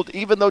sold,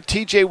 even though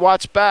T.J.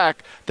 Watt's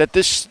back, that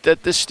this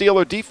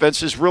Steeler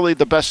defense is really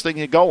the best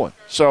thing going.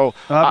 So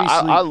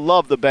I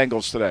love the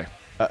Bengals today.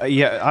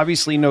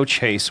 Obviously no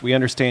Chase. We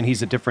understand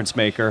he's a difference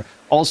maker.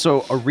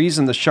 Also, a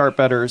reason the sharp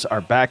bettors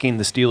are backing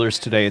the Steelers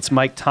today, it's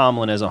Mike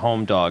Tomlin as a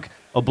home dog.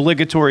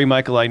 Obligatory,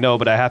 Michael, I know,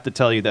 but I have to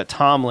tell you that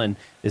Tomlin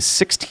is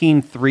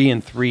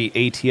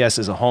 16-3-3 ATS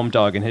as a home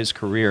dog in his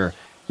career.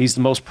 He's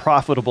the most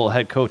profitable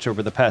head coach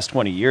over the past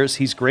 20 years.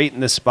 He's great in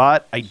this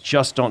spot. I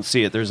just don't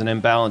see it. There's an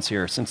imbalance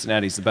here.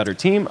 Cincinnati's the better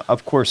team.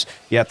 Of course,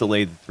 you have to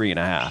lay the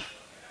 3.5.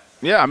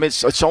 Yeah, I mean,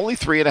 it's only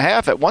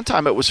 3.5. At one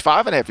time, it was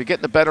 5.5. You're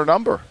getting the better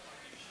number.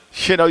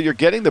 You're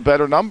getting the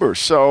better number.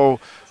 So,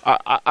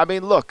 I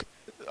mean, look,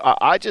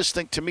 I just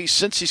think, to me,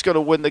 Cincy's going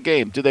to win the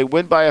game. Do they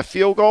win by a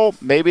field goal?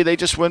 Maybe they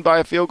just win by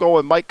a field goal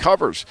and Mike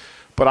covers.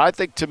 But I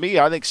think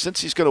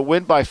Cincy's going to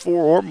win by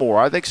 4 or more.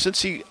 I think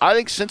Cincy's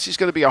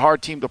going to be a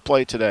hard team to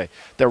play today.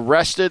 They're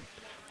rested.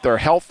 They're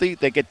healthy.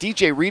 They get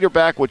DJ Reader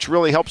back, which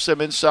really helps them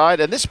inside.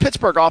 And this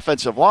Pittsburgh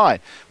offensive line,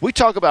 we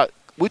talk about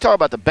the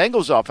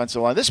Bengals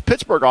offensive line. This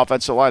Pittsburgh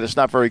offensive line is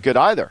not very good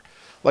either.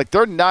 Like,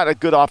 they're not a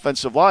good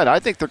offensive line. I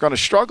think they're going to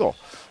struggle.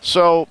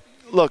 So,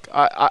 look,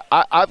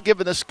 I've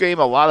given this game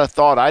a lot of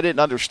thought. I didn't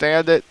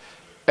understand it.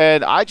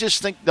 And I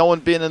just think, no one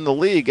being in the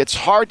league, it's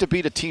hard to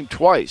beat a team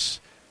twice.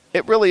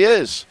 It really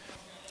is.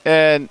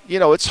 And,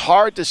 it's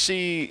hard to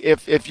see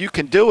if you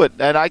can do it.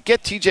 And I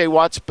get TJ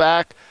Watt's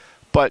back,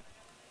 but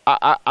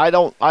I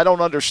don't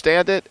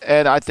understand it.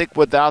 And I think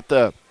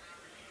without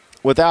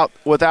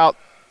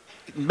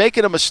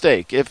making a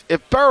mistake,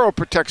 if Burrow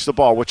protects the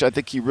ball, which I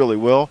think he really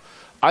will,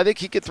 I think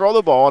he could throw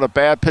the ball on a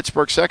bad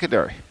Pittsburgh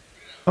secondary.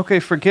 Okay,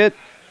 forget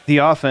the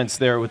offense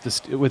there with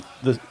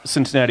the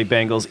Cincinnati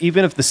Bengals.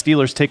 Even if the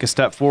Steelers take a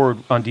step forward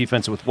on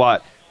defense with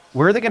Watt,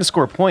 where are they going to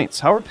score points?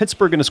 How are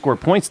Pittsburgh going to score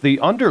points? The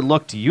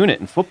underlooked unit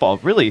in football,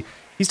 really,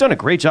 he's done a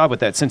great job with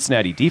that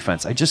Cincinnati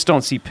defense. I just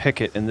don't see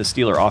Pickett and the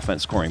Steeler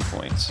offense scoring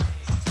points.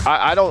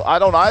 I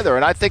don't either,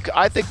 and I think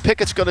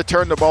Pickett's going to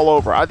turn the ball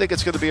over. I think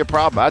it's going to be a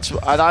problem.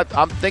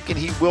 I'm thinking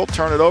he will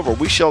turn it over.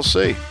 We shall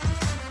see.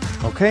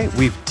 Okay,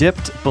 we've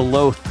dipped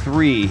below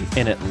 3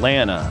 in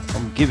Atlanta.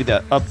 I'll give you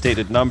that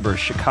updated number.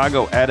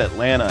 Chicago at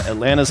Atlanta.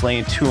 Atlanta's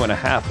laying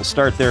 2.5. We'll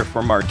start there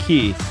for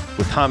Marquee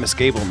with Thomas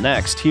Gable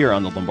next here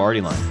on the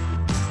Lombardi Line.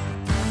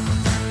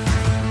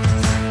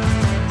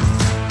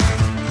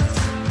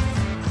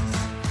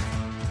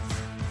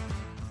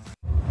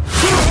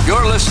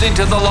 You're listening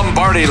to the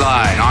Lombardi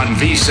Line on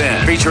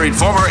VSiN, featuring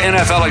former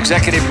NFL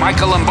executive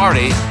Michael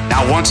Lombardi.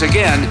 Now, once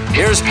again,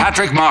 here's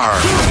Patrick Maher.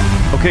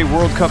 Okay,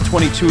 World Cup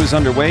 22 is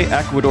underway.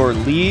 Ecuador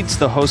leads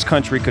the host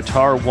country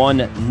Qatar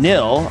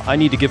 1-0. I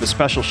need to give a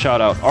special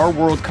shout-out. Our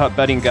World Cup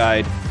betting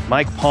guide,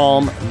 Mike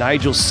Palm,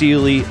 Nigel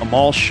Seeley,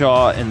 Amal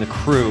Shaw, and the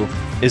crew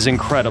is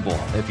incredible.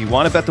 If you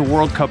want to bet the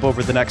World Cup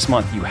over the next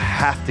month, you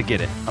have to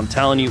get it. I'm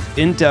telling you,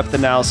 in-depth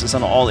analysis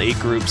on all 8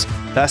 groups,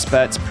 best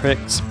bets,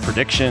 picks,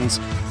 predictions,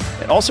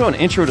 and also an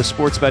intro to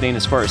sports betting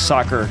as far as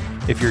soccer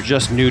if you're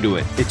just new to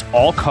it. It's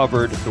all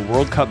covered, the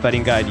World Cup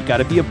betting guide. You got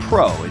to be a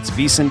pro. It's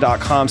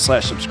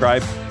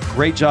vsin.com/subscribe.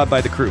 Great job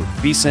by the crew.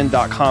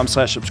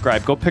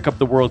 vsin.com/subscribe. Go pick up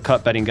the World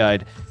Cup betting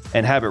guide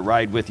and have it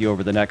ride with you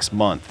over the next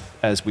month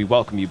as we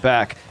welcome you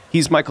back.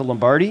 He's Michael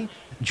Lombardi,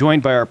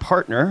 joined by our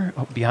partner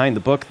behind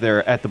the book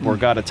there at the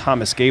Borgata,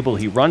 Thomas Gable.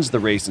 He runs the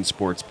Raisin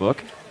Sportsbook.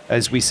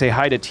 As we say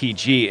hi to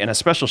TG, and a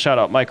special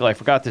shout-out, Michael, I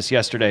forgot this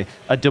yesterday,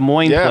 a Des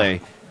Moines play.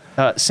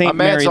 St.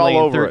 Mary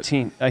laying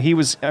 13. He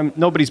was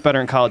nobody's better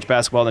in college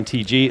basketball than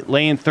TG.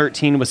 Laying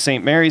 13 with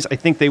St. Mary's. I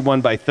think they won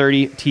by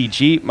 30.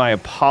 TG, my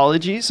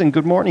apologies and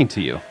good morning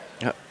to you.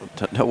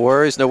 No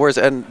worries.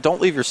 And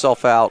don't leave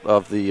yourself out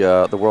of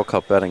the World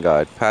Cup betting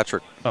guide.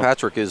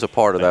 Patrick is a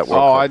part of that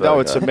World Cup. I know.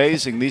 It's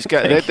amazing. These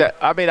guys,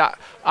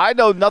 I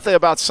know nothing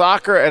about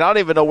soccer, and I don't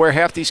even know where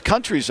half these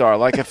countries are.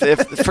 Like, if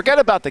forget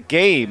about the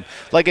game.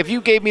 Like, if you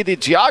gave me the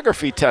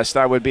geography test,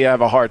 I would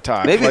have a hard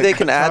time. Maybe they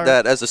can add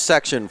that as a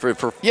section for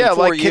 4 years.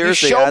 Can you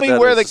show me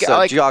where the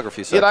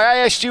geography section? I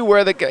asked you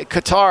where the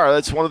Qatar.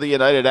 That's one of the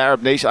United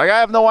Arab nations. I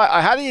have no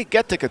idea. How do you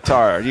get to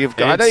Qatar?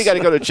 I know you got to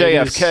go to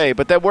JFK,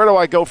 but then where do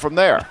I go from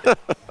there?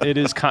 It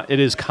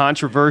is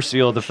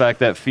controversial, the fact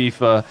that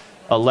FIFA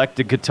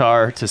elected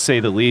Qatar, to say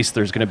the least.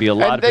 There's going to be a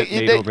lot of it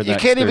made over that. You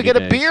can't even get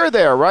a beer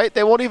there, right?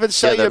 They won't even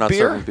sell you a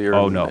beer.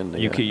 Oh no,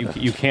 you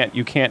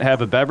can't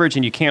have a beverage,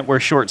 and you can't wear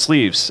short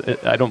sleeves.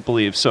 I don't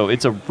believe so.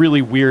 It's a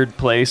really weird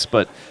place,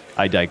 but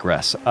I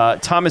digress.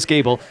 Thomas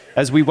Gable,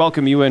 as we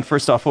welcome you in,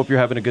 first off, hope you're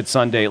having a good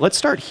Sunday. Let's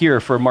start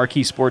here for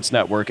Marquee Sports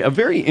Network. A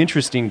very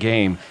interesting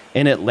game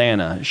in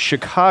Atlanta.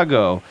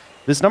 Chicago.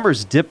 This number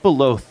is dipped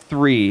below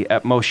 3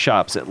 at most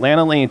shops.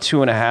 Atlanta laying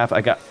 2.5.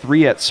 I got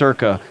 3 at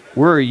Circa.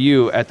 Where are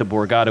you at the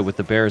Borgata with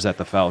the Bears at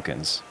the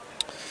Falcons?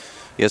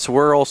 Yes,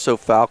 we're also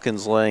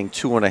Falcons laying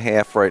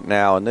 2.5 right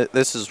now, and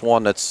this is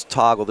one that's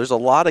toggled. There's a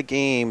lot of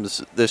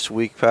games this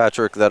week,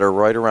 Patrick, that are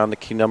right around the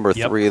key number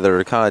 3 that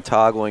are kind of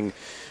toggling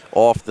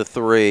off the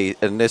 3,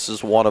 and this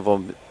is one of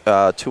them,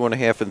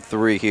 2.5 and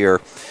 3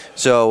 here.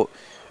 So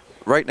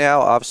right now,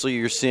 obviously,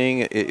 you're seeing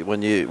it,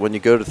 when you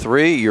go to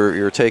 3,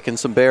 you're taking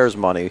some Bears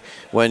money.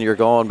 When you're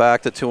going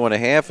back to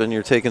 2.5, and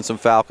you're taking some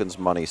Falcons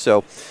money.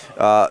 So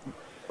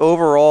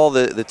overall,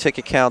 the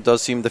ticket count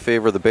does seem to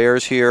favor the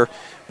Bears here,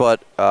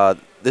 but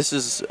this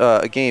is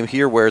a game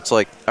here where it's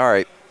like, all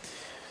right,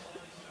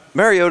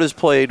 Mariota's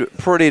played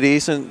pretty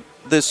decent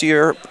this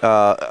year.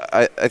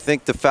 I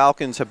think the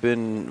Falcons have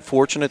been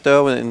fortunate,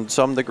 though, in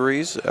some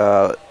degrees.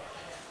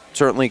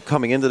 Certainly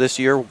coming into this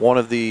year, one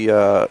of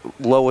the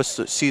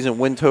lowest season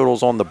win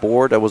totals on the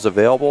board that was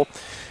available.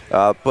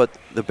 But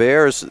the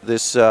Bears,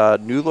 this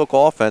new-look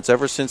offense,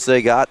 ever since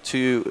they got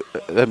to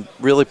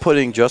really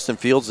putting Justin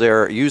Fields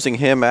there, using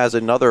him as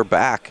another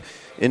back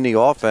in the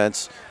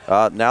offense,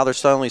 now they're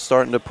suddenly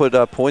starting to put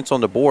points on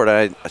the board.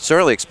 I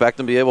certainly expect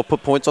them to be able to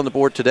put points on the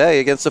board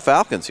today against the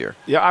Falcons here.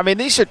 Yeah, I mean,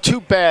 these are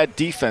two bad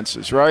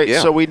defenses, right?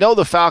 Yeah. So we know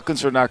the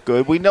Falcons are not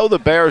good. We know the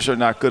Bears are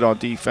not good on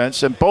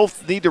defense, and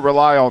both need to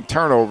rely on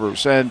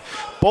turnovers. And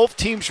both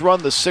teams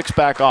run the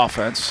six-back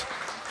offense.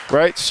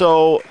 Right,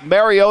 so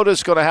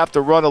Mariota's going to have to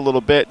run a little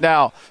bit.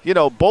 Now,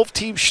 both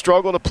teams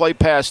struggle to play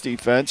pass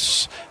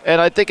defense, and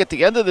I think at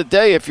the end of the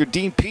day, if you're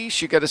Dean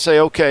Pease, you got to say,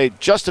 okay,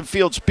 Justin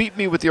Fields beat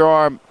me with your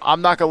arm.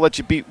 I'm not going to let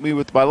you beat me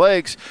with my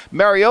legs.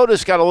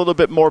 Mariota's got a little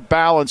bit more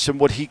balance in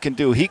what he can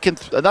do. He can,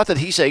 not that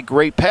he's a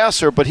great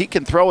passer, but he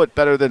can throw it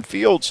better than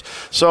Fields.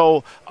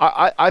 So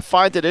I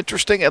find it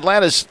interesting.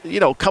 Atlanta's,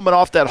 coming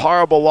off that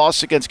horrible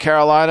loss against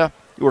Carolina,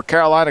 where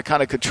Carolina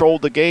kind of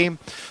controlled the game.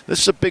 This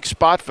is a big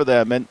spot for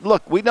them. And,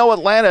 look, we know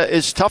Atlanta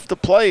is tough to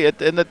play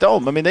in the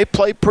Dome. I mean, they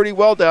play pretty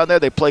well down there.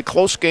 They play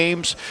close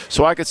games,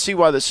 so I could see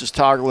why this is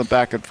toggling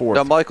back and forth.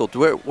 Now, Michael,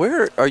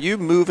 where are you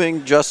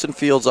moving Justin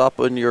Fields up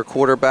in your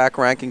quarterback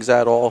rankings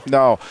at all?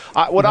 No.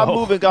 I'm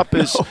moving up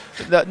is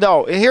 –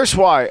 no, here's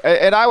why.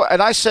 And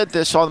I said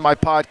this on my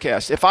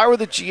podcast. If I were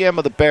the GM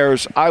of the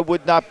Bears, I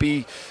would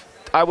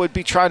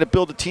be trying to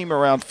build a team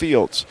around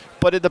Fields.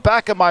 But in the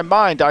back of my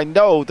mind, I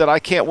know that I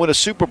can't win a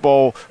Super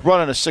Bowl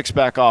running a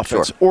six-back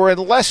offense, or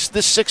unless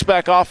this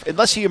six-back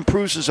unless he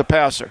improves as a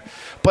passer.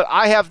 But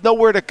I have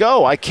nowhere to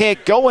go. I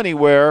can't go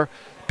anywhere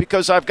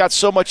because I've got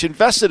so much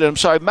invested in him.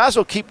 So I might as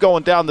well keep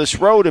going down this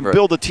road and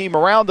build a team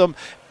around him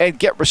and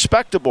get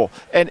respectable.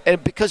 And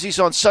because he's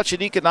on such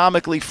an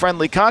economically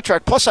friendly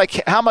contract, plus who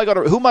am I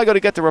going to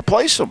get to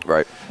replace him?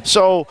 Right.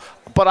 So.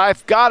 But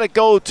I've got to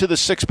go to the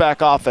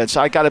six-back offense.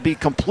 I got to be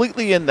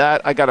completely in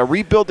that. I got to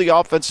rebuild the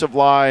offensive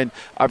line.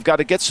 I've got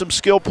to get some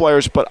skill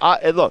players. But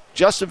look,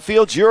 Justin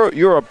Fields,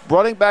 you're a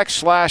running back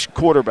 /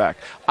 quarterback.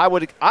 I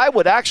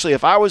would actually,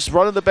 if I was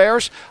running the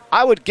Bears,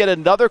 I would get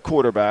another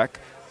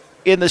quarterback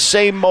in the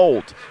same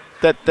mold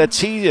that's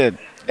he in,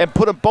 and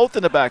put them both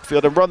in the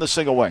backfield and run the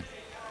single wing.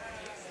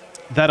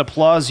 That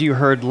applause you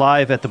heard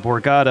live at the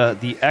Borgata,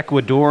 the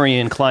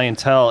Ecuadorian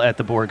clientele at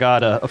the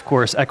Borgata, of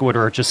course,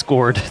 Ecuador just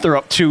scored. They're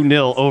up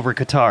 2-0 over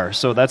Qatar,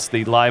 so that's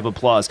the live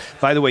applause.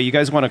 By the way, you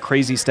guys want a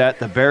crazy stat?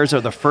 The Bears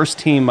are the first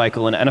team,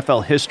 Michael, in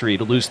NFL history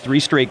to lose 3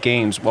 straight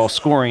games while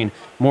scoring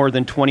more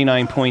than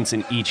 29 points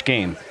in each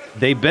game.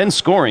 They've been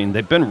scoring.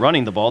 They've been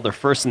running the ball. They're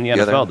first in the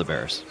NFL, the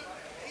Bears.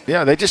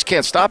 Yeah, they just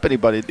can't stop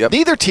anybody. Yep.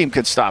 Neither team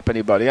can stop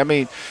anybody. I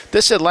mean,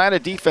 this Atlanta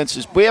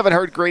defense we haven't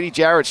heard Grady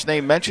Jarrett's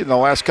name mentioned in the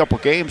last couple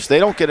games. They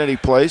don't get any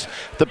plays.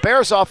 The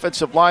Bears'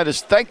 offensive line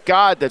is, thank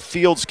God that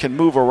Fields can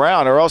move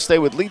around, or else they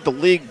would lead the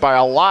league by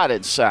a lot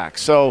in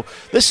sacks. So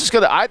this is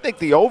going to, I think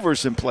the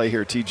over's in play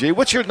here, TG.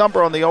 What's your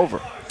number on the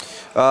over?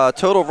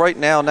 Total right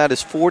now, and that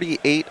is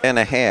 48.5.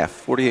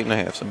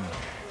 48.5. So.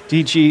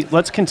 DG,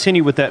 let's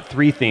continue with that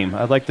 3 theme.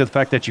 I like the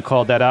fact that you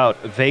called that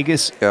out.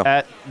 Vegas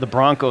at the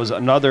Broncos,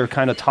 another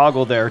kind of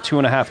toggle there,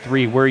 2.5,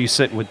 3. Where are you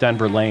sitting with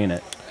Denver laying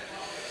it?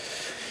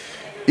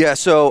 Yeah,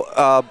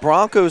 so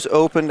Broncos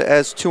opened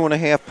as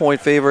 2.5-point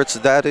favorites.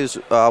 That is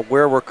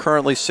where we're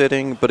currently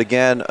sitting. But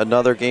again,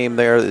 another game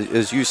there,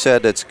 as you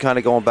said, that's kind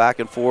of going back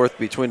and forth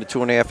between the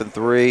 2.5 and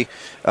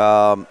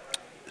 3.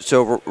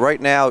 So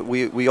right now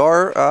we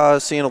are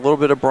seeing a little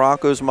bit of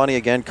Broncos money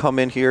again come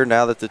in here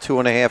now that the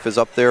 2.5 is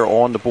up there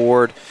on the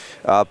board.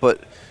 But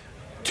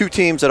two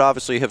teams that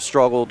obviously have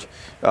struggled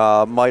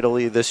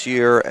mightily this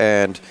year,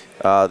 and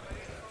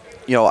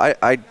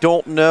I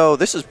don't know.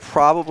 This is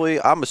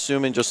probably, I'm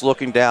assuming, just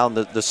looking down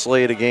the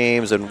slate of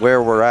games and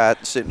where we're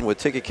at, sitting with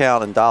ticket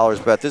count and dollars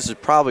bet, this is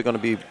probably going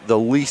to be the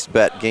least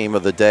bet game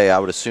of the day, I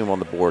would assume, on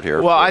the board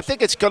here. Well, I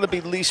think it's going to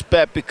be least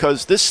bet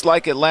because this,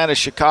 like Atlanta,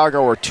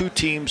 Chicago, are two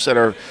teams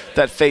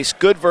that face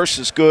good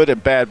versus good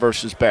and bad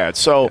versus bad.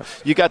 So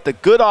you got the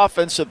good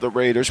offense of the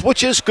Raiders,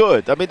 which is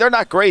good. I mean, they're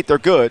not great. They're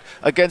good,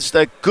 against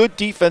a good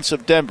defense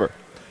of Denver.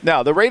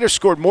 Now, the Raiders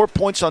scored more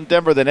points on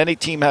Denver than any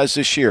team has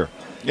this year.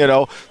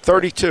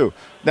 32.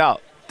 Now,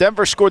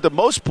 Denver scored the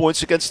most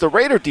points against the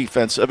Raider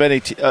defense of any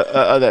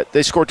that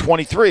they scored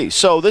 23.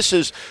 So this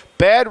is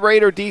bad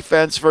Raider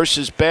defense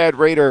versus bad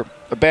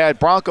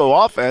Bronco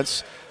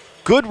offense.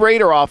 Good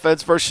Raider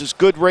offense versus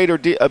good Raider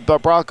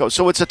Bronco.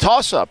 So it's a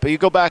toss-up. You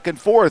go back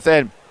and forth,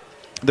 and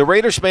the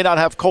Raiders may not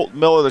have Colton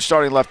Miller, the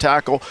starting left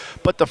tackle,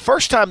 but the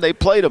first time they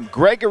played him,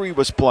 Gregory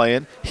was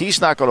playing. He's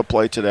not going to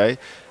play today.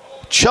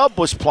 Chubb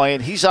was playing.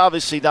 He's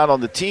obviously not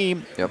on the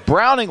team. Yep.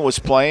 Browning was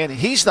playing.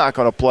 He's not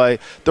going to play.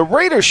 The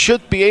Raiders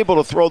should be able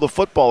to throw the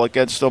football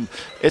against them.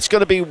 It's going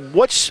to be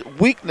what's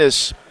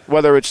weakness,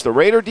 whether it's the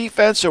Raider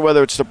defense or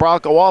whether it's the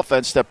Bronco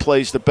offense that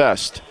plays the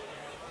best.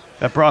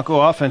 That Bronco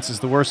offense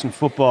is the worst in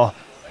football.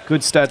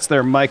 Good stats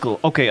there, Michael.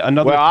 Okay,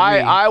 another. Well,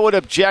 I would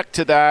object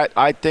to that.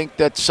 I think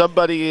that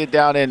somebody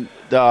down in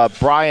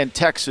Bryan,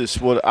 Texas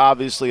would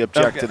obviously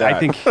object to that. I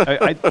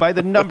think by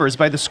the numbers,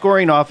 by the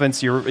scoring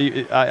offense,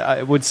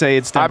 I would say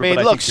it's Denver. I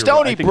mean, look,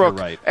 Stony Brook,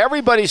 right.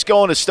 Everybody's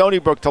going to Stony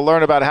Brook to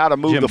learn about how to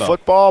move Jimbo. the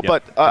football,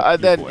 Yep.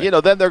 but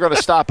then they're going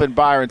to stop in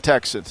Byron,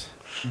 Texas.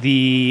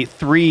 The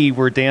 3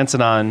 we're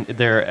dancing on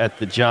there at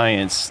the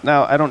Giants.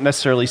 Now, I don't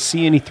necessarily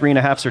see any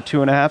 3.5s or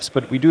 2.5s,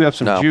 but we do have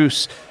some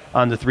juice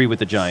on the 3 with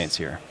the Giants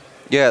here.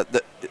 Yeah,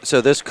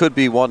 so this could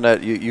be one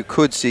that you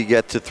could see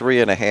get to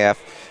 3.5.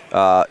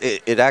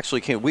 It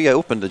actually came. We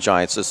opened the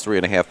Giants as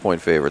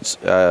 3.5-point favorites.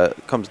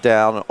 Comes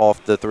down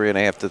off the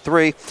 3.5 to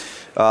 3.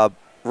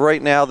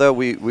 Right now, though,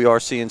 we are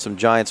seeing some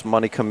Giants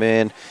money come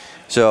in.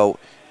 So,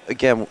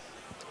 again,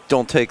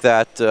 don't take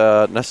that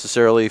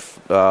necessarily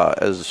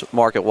as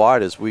market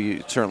wide, as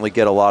we certainly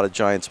get a lot of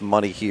Giants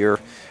money here.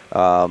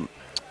 But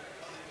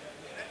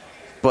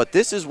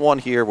this is one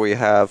here where you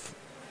have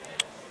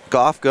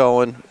Goff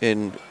going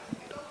in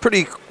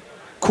pretty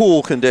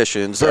cool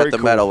conditions at the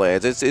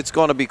Meadowlands. It's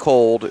going to be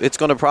cold. It's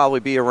going to probably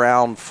be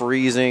around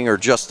freezing or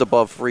just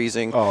above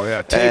freezing. Oh,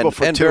 yeah. Table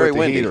for two at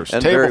the heaters.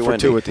 Table for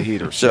two at the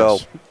heaters. So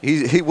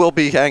he will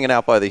be hanging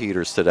out by the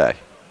heaters today.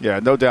 Yeah,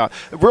 no doubt.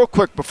 Real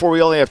quick, before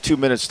we only have 2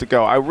 minutes to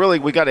go,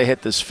 we got to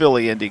hit this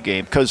Philly-Indy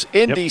game because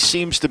Indy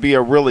seems to be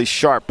a really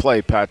sharp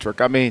play, Patrick.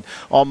 I mean,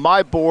 on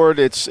my board,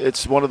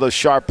 it's one of those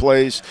sharp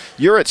plays.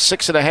 You're at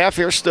 6.5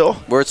 here still?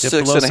 We're at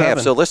 6.5.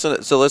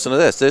 So listen to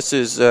this. This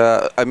is,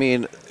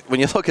 when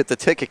you look at the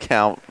ticket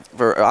count,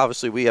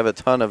 obviously we have a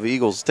ton of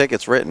Eagles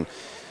tickets written.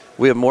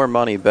 We have more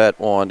money bet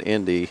on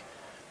Indy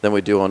than we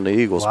do on the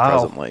Eagles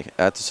presently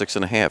at the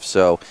 6.5.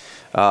 So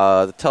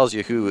it tells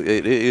you who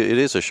it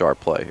is a sharp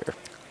play here.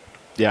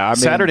 Yeah, I mean,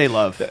 Saturday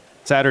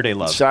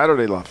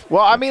love.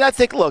 Well, I mean, I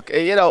think, look,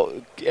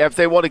 if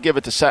they want to give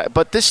it to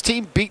but this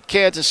team beat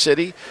Kansas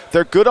City.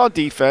 They're good on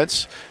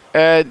defense.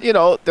 And,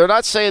 they're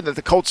not saying that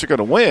the Colts are going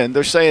to win.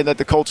 They're saying that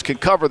the Colts can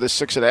cover this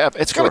 6.5.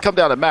 It's going to come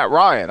down to Matt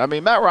Ryan. I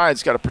mean, Matt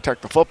Ryan's got to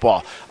protect the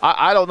football.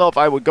 I don't know if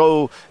I would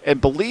go and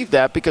believe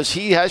that because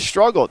he has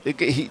struggled.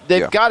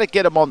 They've got to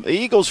get him on. The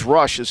Eagles'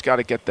 rush has got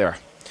to get there.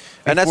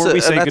 And that's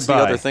the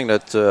other thing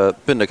that's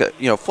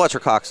been Fletcher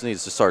Cox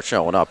needs to start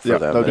showing up for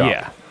them. No doubt.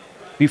 Yeah.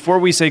 Before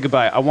we say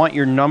goodbye, I want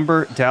your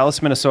number,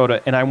 Dallas,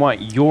 Minnesota, and I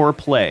want your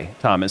play,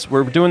 Thomas.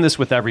 We're doing this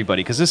with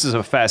everybody because this is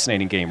a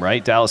fascinating game,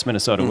 right? Dallas,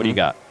 Minnesota, What do you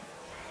got?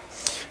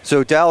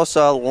 So Dallas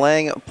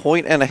laying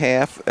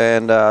 1.5,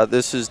 and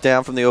this is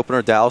down from the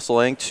opener. Dallas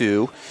laying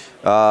 2.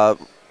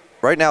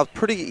 Right now,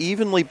 pretty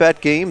evenly bet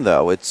game,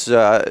 though. It's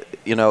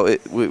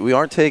we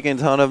aren't taking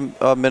a ton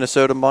of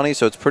Minnesota money,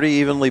 so it's pretty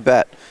evenly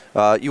bet.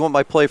 You want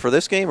my play for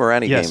this game or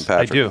any game,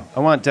 Patrick? Yes, I do.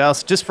 I want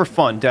Dallas just for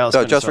fun. Dallas,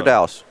 Minnesota. Just for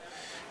Dallas.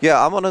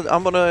 Yeah, I'm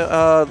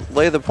gonna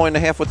lay the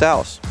 1.5 with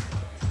Dallas.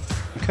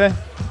 Okay.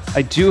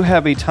 I do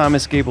have a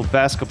Thomas Gable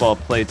basketball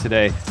play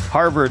today.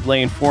 Harvard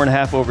laying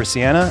 4.5 over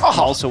Siena.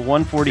 Also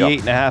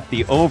 148.5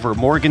 the over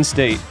Morgan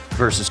State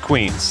versus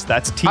Queens.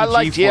 That's TG. I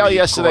liked Yale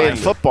yesterday in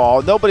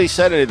football. Nobody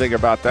said anything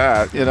about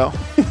that,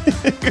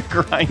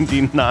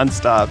 Grinding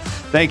nonstop.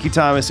 Thank you,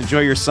 Thomas. Enjoy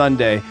your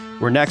Sunday.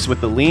 We're next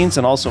with the leans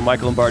and also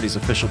Michael Lombardi's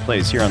official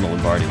plays here on the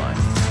Lombardi Line.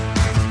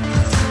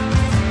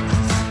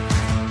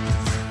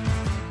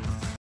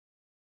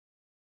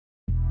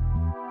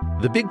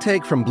 The Big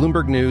Take from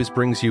Bloomberg News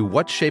brings you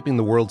what's shaping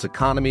the world's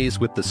economies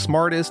with the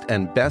smartest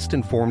and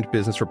best-informed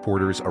business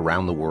reporters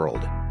around the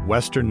world.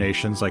 Western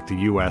nations like the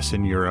U.S.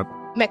 and Europe.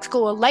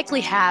 Mexico will likely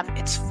have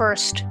its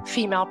first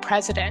female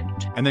president.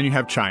 And then you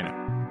have China.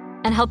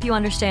 And help you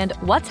understand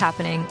what's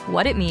happening,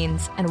 what it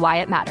means, and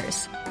why it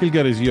matters. He'll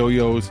get his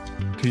yo-yos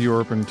to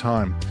Europe in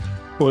time.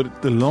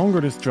 But the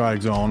longer this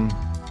drags on,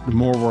 the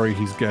more worry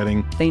he's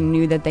getting. They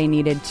knew that they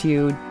needed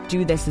to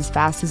do this as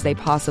fast as they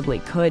possibly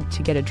could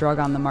to get a drug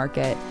on the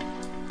market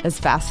as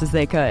fast as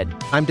they could.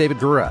 I'm David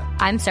Gura.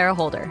 I'm Sarah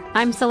Holder.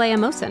 I'm Saleha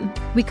Mohsen.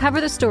 We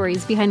cover the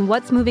stories behind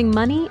what's moving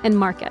money and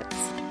markets.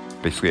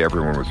 Basically,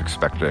 everyone was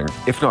expecting,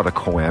 if not a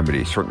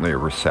calamity, certainly a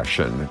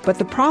recession. But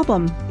the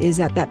problem is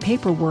that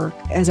paperwork,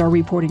 as our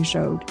reporting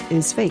showed,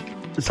 is fake.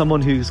 As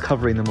someone who's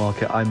covering the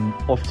market, I'm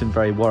often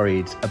very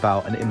worried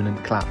about an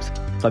imminent collapse.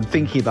 So I'm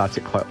thinking about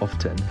it quite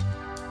often.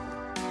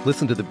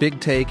 Listen to The Big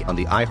Take on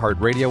the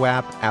iHeartRadio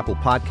app, Apple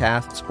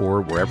Podcasts,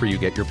 or wherever you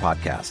get your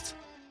podcasts.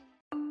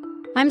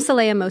 I'm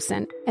Saleha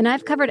Mohsen, and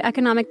I've covered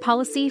economic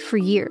policy for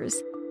years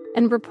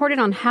and reported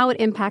on how it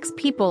impacts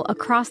people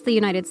across the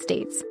United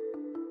States.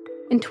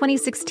 In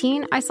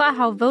 2016, I saw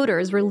how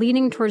voters were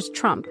leaning towards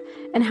Trump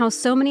and how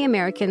so many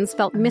Americans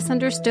felt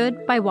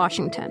misunderstood by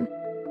Washington.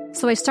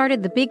 So I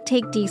started The Big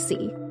Take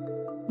DC.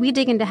 We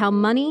dig into how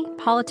money,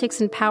 politics,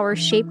 and power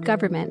shape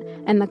government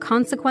and the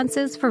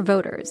consequences for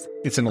voters.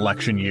 It's an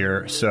election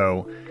year,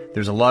 so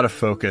there's a lot of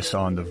focus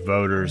on the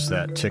voters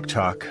that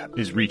TikTok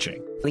is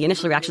reaching. The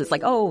initial reaction is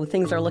like, oh,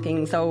 things are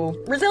looking so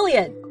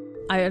resilient.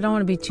 I don't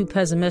want to be too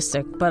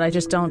pessimistic, but I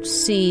just don't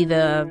see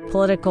the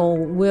political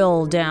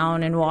will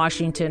down in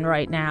Washington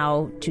right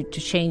now to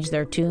change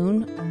their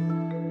tune.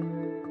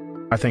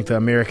 I think the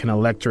American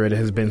electorate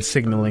has been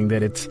signaling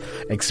that it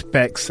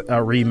expects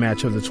a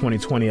rematch of the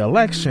 2020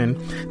 election.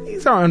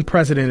 These are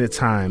unprecedented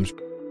times.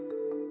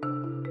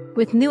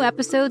 With new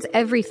episodes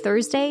every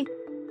Thursday,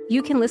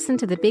 you can listen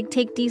to The Big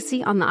Take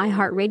DC on the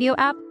iHeartRadio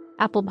app,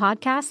 Apple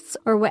Podcasts,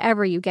 or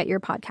wherever you get your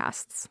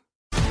podcasts.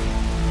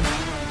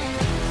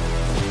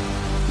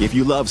 If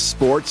you love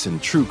sports and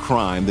true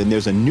crime, then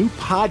there's a new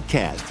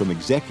podcast from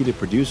executive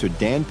producer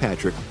Dan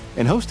Patrick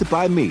and hosted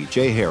by me,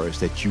 Jay Harris,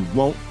 that you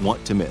won't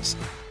want to miss.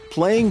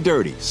 Playing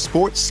Dirty: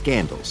 Sports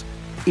Scandals.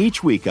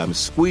 Each week, I'm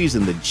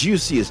squeezing the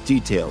juiciest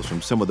details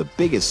from some of the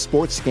biggest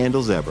sports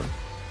scandals ever.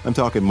 I'm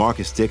talking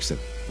Marcus Dixon,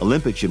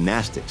 Olympic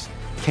gymnastics,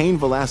 Cain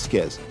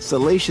Velasquez,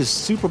 salacious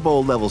Super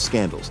Bowl-level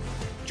scandals.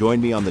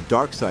 Join me on the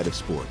dark side of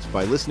sports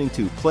by listening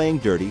to Playing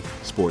Dirty: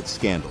 Sports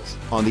Scandals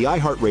on the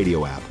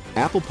iHeartRadio app,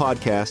 Apple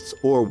Podcasts,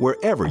 or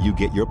wherever you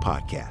get your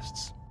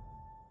podcasts.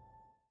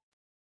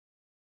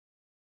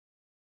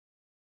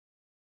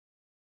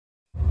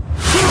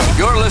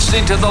 You're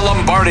listening to the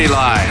Lombardi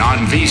Line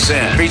on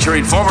VSiN,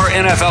 featuring former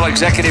NFL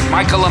executive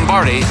Michael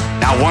Lombardi.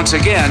 Now, once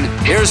again,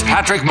 here's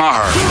Patrick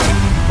Maher.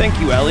 Thank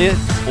you, Elliot.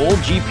 Old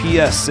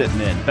GPS sitting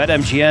in.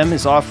 BetMGM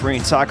is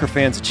offering soccer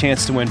fans a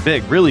chance to win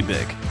big, really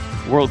big.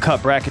 World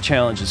Cup Bracket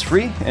Challenge is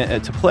free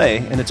to play,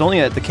 and it's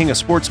only at the King of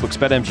Sportsbooks,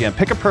 BetMGM.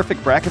 Pick a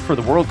perfect bracket for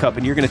the World Cup,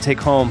 and you're going to take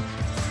home,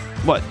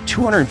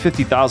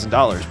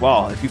 $250,000.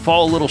 Wow. If you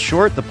fall a little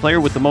short, the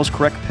player with the most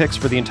correct picks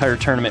for the entire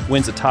tournament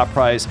wins a top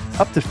prize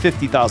up to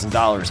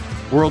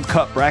 $50,000. World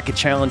Cup Bracket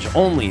Challenge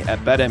only at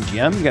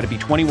BetMGM. You got to be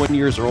 21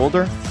 years or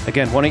older.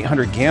 Again,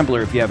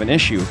 1-800-GAMBLER if you have an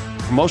issue.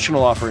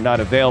 Promotional offer not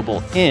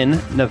available in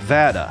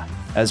Nevada.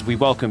 As we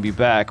welcome you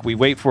back, we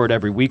wait for it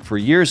every week for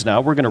years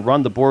now. We're going to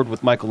run the board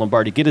with Michael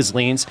Lombardi, get his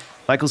leans.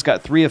 Michael's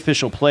got 3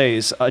 official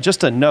plays.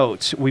 Just a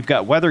note, we've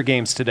got weather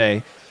games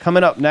today.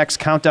 Coming up next,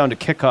 countdown to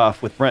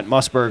kickoff with Brent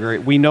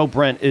Musburger. We know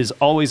Brent is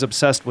always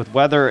obsessed with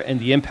weather and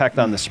the impact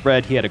on the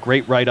spread. He had a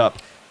great write-up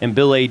in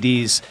Bill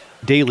A.D.'s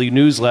daily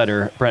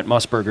newsletter, Brent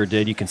Musburger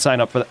did. You can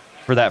sign up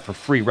for that for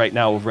free right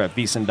now over at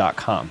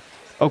vsin.com.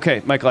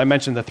 Okay, Michael, I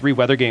mentioned the 3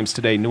 weather games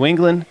today. New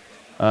England,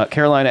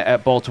 Carolina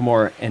at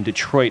Baltimore, and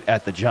Detroit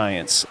at the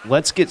Giants.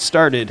 Let's get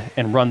started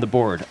and run the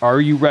board.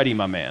 Are you ready,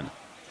 my man?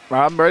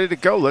 I'm ready to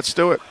go. Let's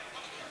do it.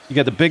 You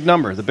got the big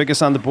number, the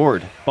biggest on the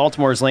board.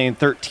 Baltimore is laying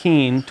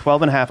 13,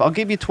 12.5. I'll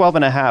give you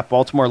 12.5.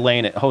 Baltimore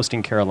laying it,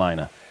 hosting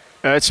Carolina.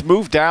 It's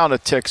moved down a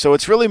tick, so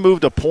it's really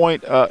moved a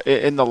point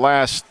in the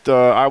last,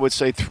 I would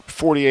say,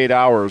 48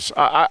 hours.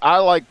 I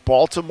like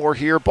Baltimore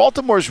here.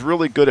 Baltimore's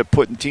really good at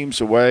putting teams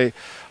away.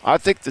 I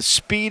think the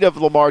speed of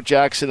Lamar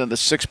Jackson and the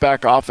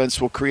six-back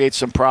offense will create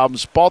some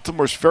problems.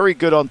 Baltimore's very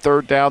good on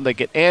third down. They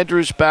get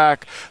Andrews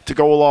back to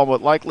go along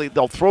with likely.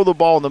 They'll throw the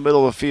ball in the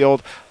middle of the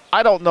field.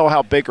 I don't know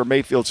how Baker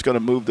Mayfield's going to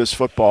move this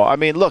football. I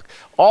mean, look,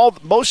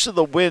 most of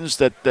the wins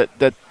that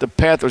the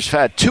Panthers have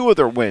had, 2 of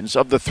their wins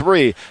of the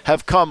 3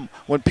 have come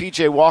when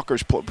P.J.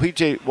 Walker's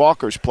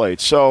played.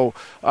 So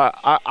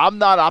I'm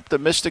not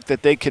optimistic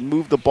that they can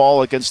move the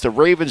ball against the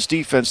Ravens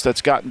defense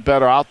that's gotten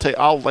better.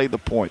 I'll lay the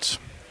points.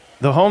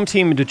 The home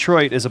team in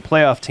Detroit is a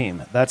playoff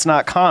team. That's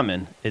not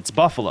common. It's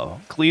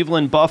Buffalo.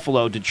 Cleveland,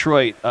 Buffalo,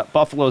 Detroit.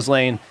 Buffalo's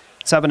laying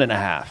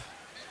 7.5.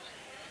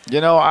 You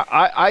know,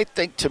 I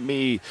think, to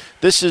me,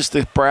 this is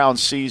the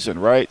Browns' season,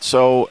 right?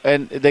 So,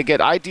 and they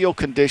get ideal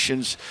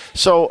conditions.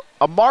 So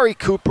Amari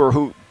Cooper,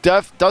 who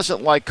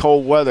doesn't like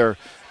cold weather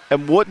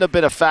and wouldn't have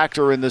been a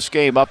factor in this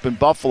game up in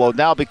Buffalo,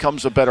 now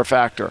becomes a better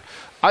factor.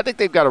 I think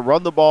they've got to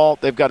run the ball.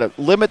 They've got to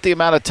limit the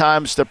amount of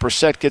times that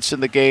Brissett gets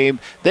in the game.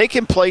 They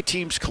can play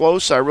teams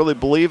close. I really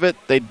believe it.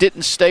 They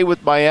didn't stay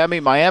with Miami.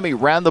 Miami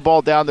ran the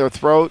ball down their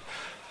throat.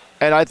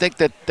 And I think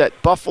that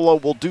Buffalo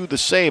will do the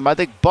same. I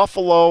think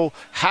Buffalo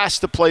has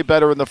to play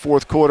better in the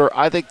fourth quarter.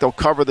 I think they'll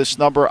cover this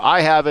number.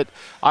 I have it.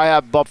 I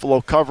have Buffalo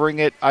covering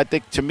it. I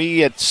think, to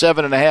me, at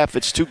 7.5,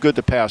 it's too good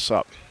to pass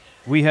up.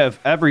 We have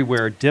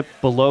everywhere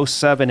dipped below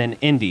 7 in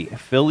Indy.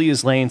 Philly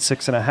is laying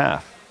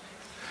 6.5.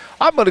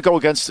 I'm going to go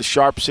against the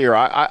Sharps here.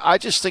 I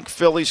just think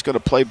Philly's going to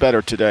play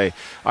better today.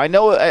 I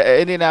know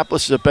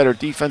Indianapolis is a better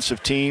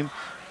defensive team.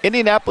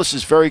 Indianapolis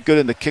is very good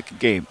in the kicking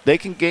game. They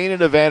can gain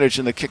an advantage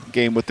in the kicking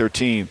game with their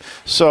team.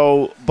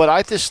 So, but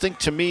I just think,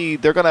 to me,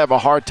 they're going to have a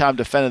hard time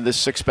defending this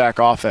six-back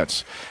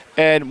offense.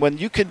 And when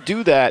you can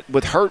do that,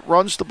 with Hurt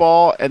runs the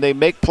ball and they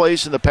make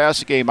plays in the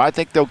passing game, I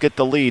think they'll get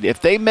the lead.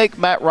 If they make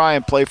Matt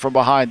Ryan play from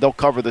behind, they'll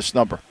cover this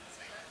number.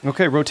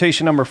 Okay,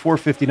 rotation number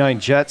 459,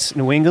 Jets,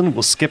 New England.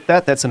 We'll skip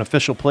that. That's an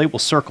official play. We'll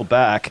circle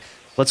back.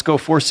 Let's go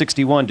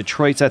 461,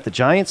 Detroit's at the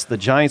Giants. The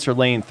Giants are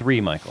laying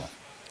 3, Michael.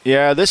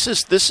 Yeah, this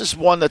is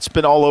one that's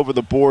been all over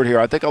the board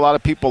here. I think a lot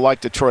of people like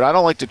Detroit. I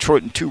don't like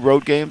Detroit in 2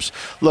 road games.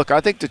 Look, I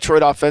think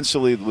Detroit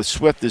offensively with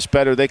Swift is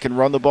better. They can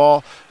run the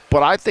ball.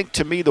 But I think,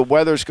 to me, the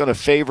weather's going to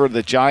favor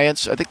the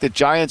Giants. I think the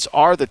Giants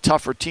are the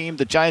tougher team.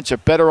 The Giants are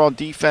better on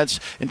defense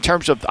in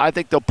terms of, I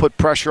think they'll put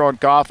pressure on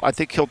Goff. I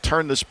think he'll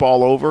turn this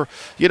ball over.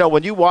 You know,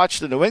 when you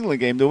watch the New England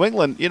game, New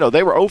England, you know,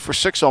 they were 0 for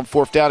 6 on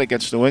 4th down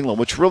against New England,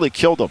 which really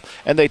killed them.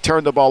 And they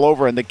turned the ball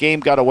over, and the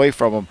game got away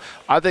from them.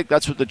 I think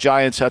that's what the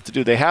Giants have to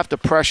do. They have to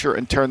pressure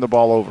and turn the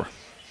ball over.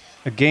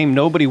 A game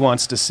nobody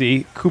wants to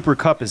see. Cooper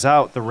Kupp is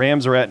out. The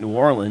Rams are at New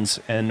Orleans,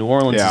 and New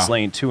Orleans is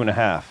laying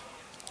 2.5.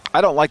 I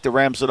don't like the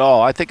Rams at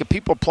all. I think if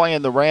people are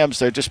playing the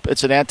Rams,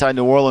 it's an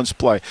anti-New Orleans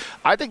play.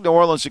 I think New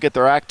Orleans will get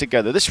their act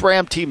together. This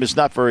Ram team is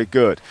not very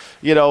good.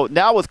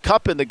 Now with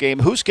Kupp in the game,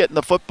 who's getting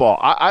the football?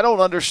 I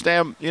don't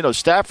understand.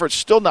 Stafford's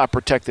still not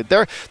protected.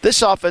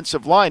 This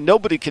offensive line,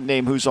 nobody can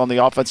name who's on the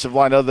offensive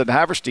line other than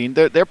Haverstein.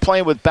 They're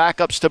playing with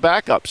backups to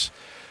backups.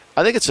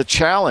 I think it's a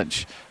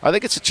challenge.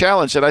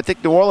 And I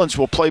think New Orleans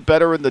will play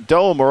better in the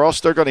Dome or else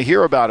they're going to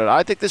hear about it.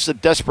 I think this is a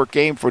desperate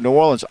game for New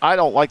Orleans. I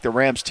don't like the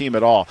Rams team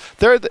at all.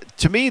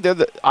 To me,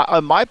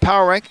 on my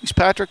power rankings,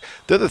 Patrick,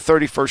 they're the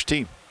 31st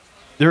team.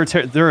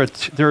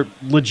 They're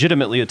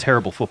legitimately a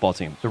terrible football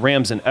team. The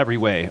Rams in every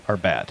way are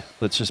bad.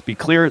 Let's just be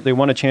clear. They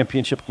won a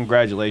championship.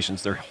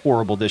 Congratulations. They're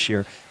horrible this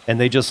year. And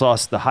they just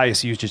lost the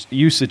highest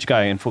usage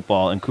guy in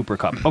football in Cooper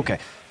Kupp. Okay,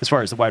 as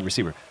far as the wide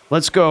receiver.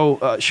 Let's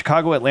go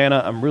Chicago,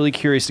 Atlanta. I'm really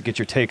curious to get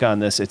your take on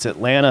this. It's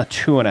Atlanta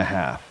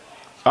 2.5.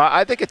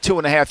 I think at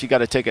 2.5, you got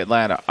to take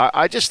Atlanta.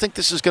 I just think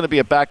this is going to be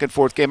a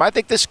back-and-forth game. I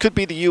think this could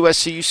be the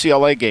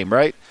USC-UCLA game,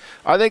 right?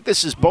 I think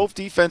both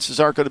defenses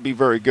aren't going to be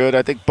very good.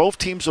 I think both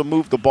teams will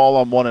move the ball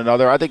on one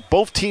another. I think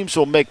both teams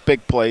will make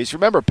big plays.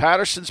 Remember,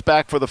 Patterson's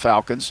back for the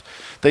Falcons.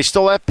 They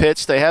still have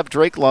Pitts. They have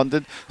Drake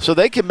London. So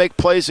they can make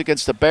plays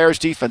against the Bears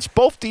defense.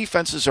 Both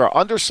defenses are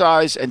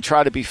undersized and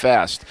try to be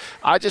fast.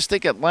 I just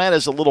think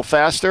Atlanta's a little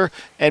faster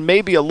and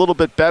maybe a little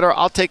bit better.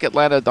 I'll take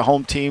Atlanta, the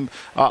home team.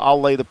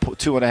 I'll lay the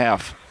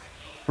 2.5.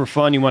 For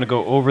fun, you want to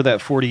go over that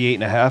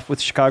 48.5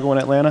 with Chicago and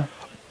Atlanta?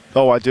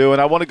 Oh, I do,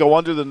 and I want to go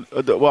under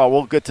well,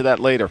 we'll get to that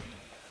later.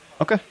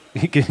 Okay,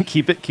 you can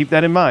keep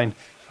that in mind.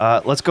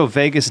 Let's go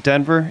Vegas,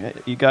 Denver.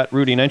 You got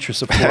rooting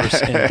interest, of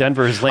course, and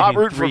Denver is laying 3 I'm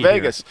rooting for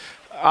Vegas. Here.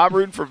 I'm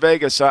rooting for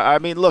Vegas. I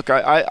mean, look,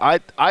 I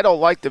don't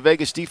like the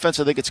Vegas defense.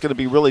 I think it's going to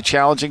be really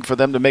challenging for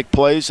them to make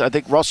plays. I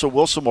think Russell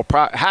Wilson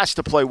has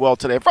to play well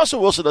today. If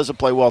Russell Wilson doesn't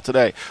play well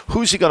today,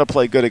 who's he going to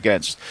play good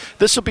against?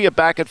 This will be a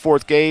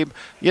back-and-forth game.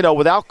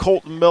 Without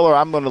Colton Miller,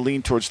 I'm going to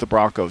lean towards the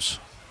Broncos.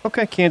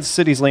 Okay, Kansas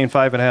City's laying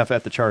 5.5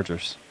 at the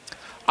Chargers.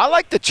 I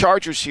like the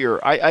Chargers here.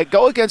 I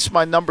go against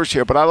my numbers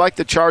here, but I like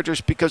the Chargers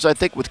because I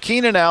think with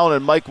Keenan Allen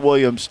and Mike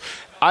Williams,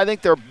 I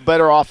think they're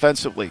better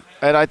offensively.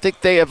 And I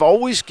think they have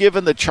always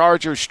given the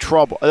Chargers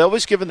trouble. They've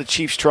always given the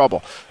Chiefs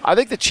trouble. I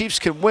think the Chiefs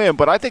can win,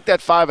 but I think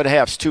that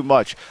 5.5 is too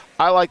much.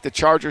 I like the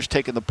Chargers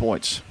taking the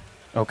points.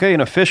 Okay,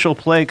 an official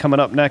play coming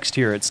up next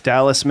here. It's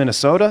Dallas,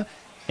 Minnesota.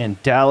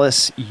 And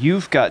Dallas,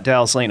 you've got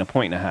Dallas laying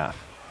 1.5.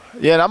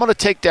 Yeah, and I'm going to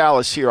take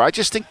Dallas here. I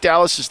just think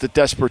Dallas is the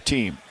desperate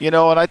team. And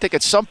I think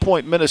at some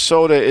point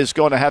Minnesota is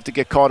going to have to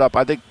get caught up.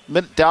 I think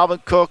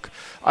Dalvin Cook,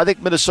 I think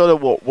Minnesota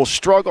will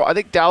struggle. I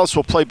think Dallas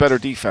will play better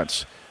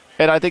defense.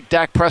 And I think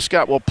Dak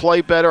Prescott will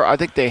play better. I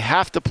think they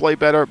have to play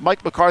better.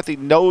 Mike McCarthy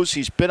knows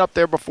he's been up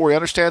there before. He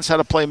understands how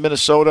to play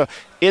Minnesota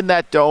in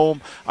that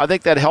dome. I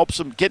think that helps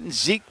them. Getting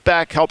Zeke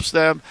back helps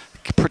them.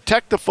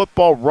 Protect the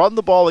football, run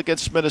the ball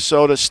against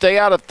Minnesota, stay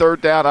out of third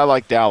down. I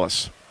like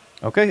Dallas.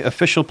 Okay,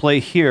 official play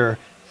here.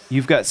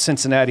 You've got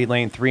Cincinnati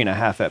laying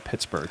 3.5 at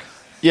Pittsburgh.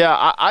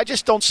 Yeah, I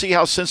just don't see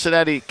how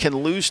Cincinnati can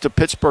lose to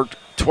Pittsburgh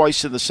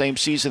twice in the same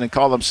season and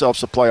call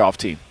themselves a playoff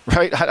team,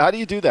 right? How do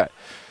you do that?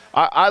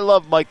 I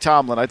love Mike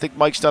Tomlin. I think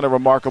Mike's done a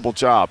remarkable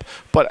job.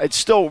 But it's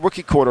still a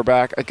rookie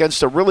quarterback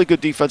against a really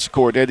good defensive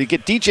coordinator. You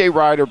get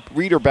DJ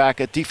Reader back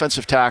at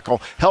defensive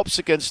tackle, helps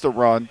against the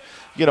run.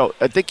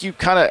 I think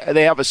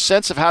they have a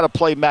sense of how to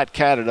play Matt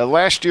Canada.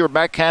 Last year,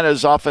 Matt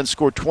Canada's offense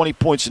scored 20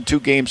 points in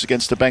 2 games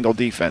against the Bengal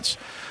defense.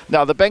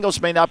 Now, the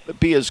Bengals may not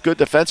be as good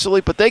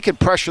defensively, but they can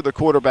pressure the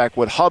quarterback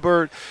with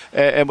Hubbard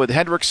and with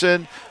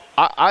Hendrickson.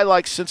 I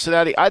like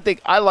Cincinnati. I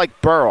think I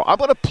like Burrow. I'm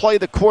going to play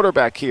the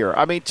quarterback here.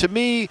 I mean, to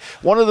me,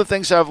 one of the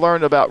things I've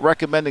learned about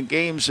recommending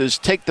games is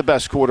take the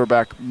best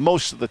quarterback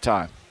most of the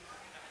time.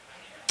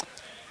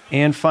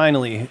 And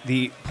finally,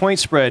 the point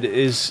spread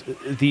is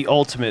the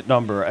ultimate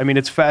number. I mean,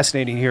 it's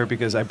fascinating here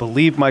because I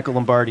believe Michael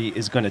Lombardi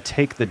is going to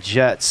take the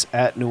Jets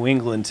at New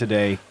England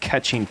today,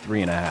 catching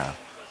 3.5.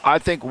 I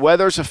think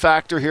weather's a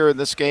factor here in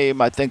this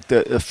game. I think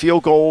the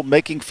field goal,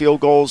 making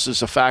field goals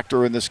is a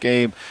factor in this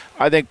game.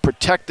 I think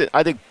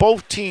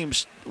both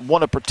teams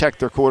want to protect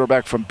their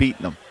quarterback from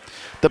beating them.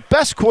 The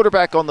best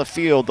quarterback on the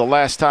field the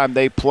last time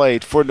they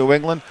played for New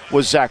England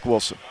was Zach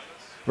Wilson,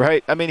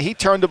 right? I mean, he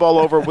turned the ball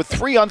over with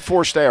 3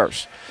 unforced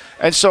errors.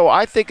 And so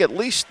I think at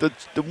least the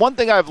one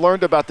thing I've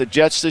learned about the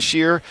Jets this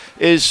year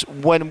is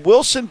when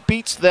Wilson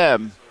beats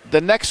them, the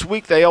next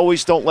week they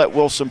always don't let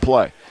Wilson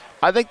play.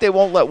 I think they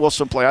won't let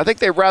Wilson play. I think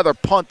they'd rather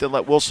punt than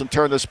let Wilson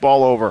turn this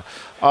ball over.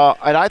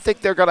 And I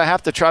think they're going to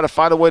have to try to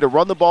find a way to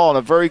run the ball on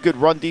a very good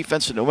run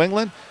defense in New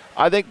England.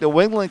 I think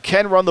New England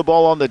can run the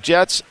ball on the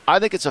Jets. I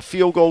think it's a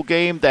field goal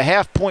game. The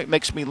half point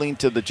makes me lean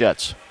to the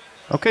Jets.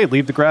 Okay,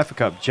 leave the graphic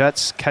up.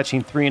 Jets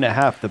catching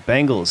 3.5. The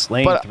Bengals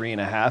laying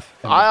 3.5.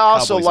 I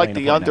also like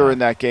the under in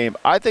that game.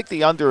 I think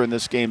the under in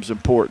this game is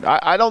important.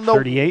 I don't know.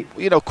 38.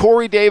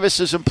 Corey Davis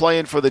isn't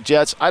playing for the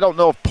Jets. I don't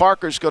know if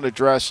Parker's going to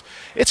dress.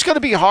 It's going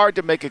to be hard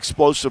to make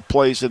explosive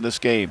plays in this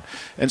game.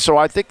 And so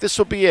I think this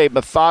will be a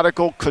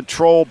methodical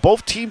control.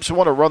 Both teams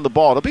want to run the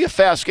ball. It'll be a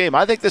fast game.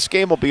 I think this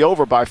game will be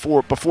over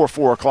before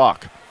 4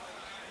 o'clock.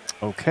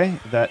 Okay,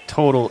 that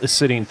total is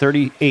sitting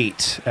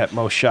 38 at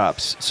most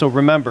shops. So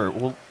remember,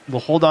 we'll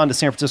hold on to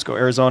San Francisco,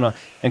 Arizona,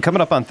 and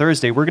coming up on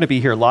Thursday, we're going to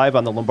be here live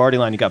on the Lombardi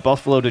line. You got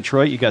Buffalo,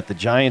 Detroit, you got the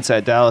Giants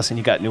at Dallas, and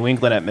you got New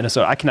England at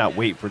Minnesota. I cannot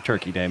wait for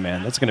Turkey Day,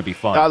 man. That's going to be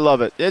fun. I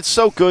love it. It's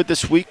so good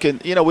this week,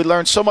 and we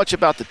learned so much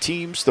about the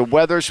teams, the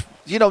weathers.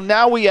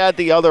 Now we add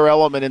the other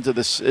element into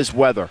this is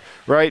weather,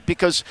 right?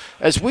 Because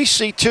as we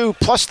see too,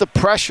 plus the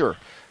pressure.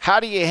 How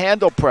do you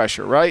handle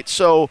pressure, right?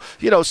 So,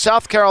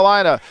 South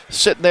Carolina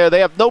sitting there,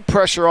 they have no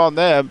pressure on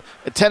them.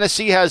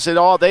 Tennessee has it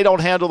all. They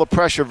don't handle the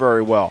pressure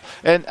very well.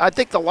 And I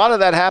think a lot of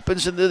that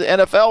happens in the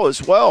NFL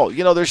as well.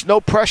 There's no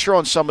pressure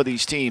on some of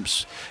these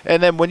teams.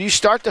 And then when you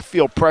start to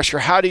feel pressure,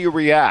 how do you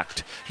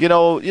react?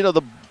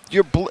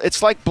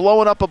 It's like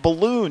blowing up a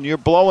balloon. You're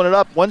blowing it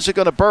up. When's it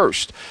going to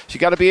burst? So you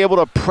got to be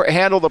able to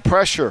handle the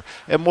pressure,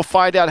 and we'll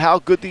find out how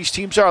good these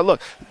teams are.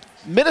 Look,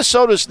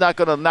 Minnesota's not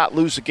going to not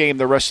lose a game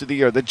the rest of the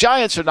year. The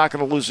Giants are not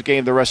going to lose a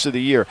game the rest of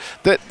the year.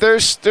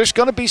 There's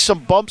going to be some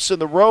bumps in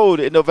the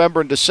road in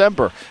November and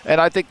December, and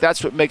I think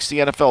that's what makes the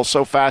NFL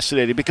so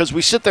fascinating, because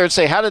we sit there and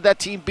say, how did that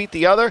team beat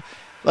the other?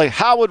 Like,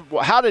 how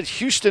did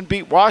Houston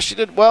beat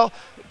Washington? Well,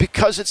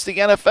 because it's the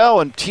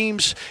NFL, and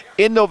teams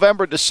in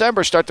November,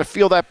 December start to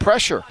feel that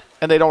pressure,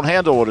 and they don't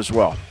handle it as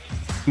well.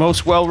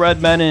 Most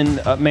well-read man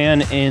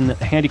in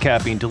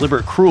handicapping,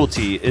 deliberate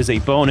cruelty is a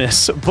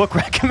bonus book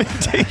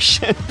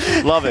recommendation.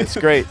 Love it. It's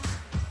great.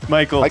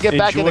 Michael, I get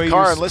back in the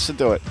car and listen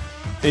to it.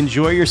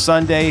 Enjoy your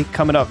Sunday.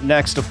 Coming up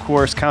next, of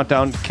course,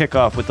 countdown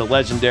kickoff with the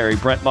legendary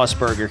Brent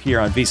Musburger here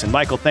on VSiN.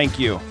 Michael, thank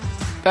you.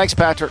 Thanks,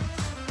 Patrick.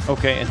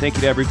 Okay, and thank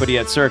you to everybody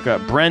at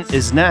Circa. Brent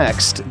is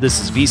next. This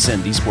is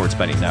VSiN, the Sports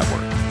Betting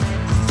Network.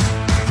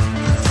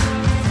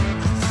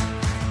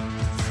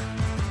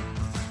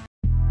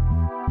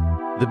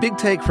 The Big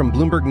Take from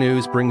Bloomberg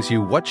News brings you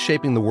what's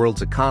shaping the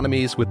world's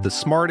economies with the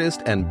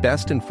smartest and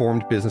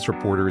best-informed business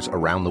reporters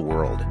around the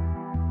world.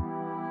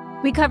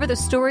 We cover the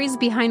stories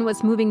behind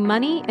what's moving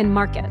money and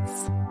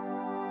markets,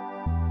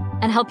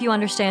 and help you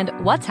understand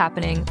what's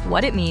happening,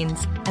 what it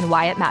means, and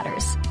why it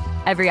matters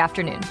every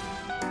afternoon.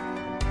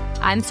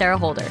 I'm Sarah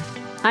Holder.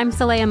 I'm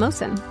Saleha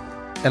Mohsin.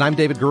 And I'm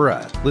David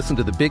Gura. Listen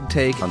to The Big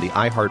Take on the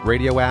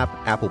iHeartRadio app,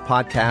 Apple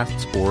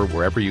Podcasts, or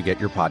wherever you get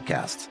your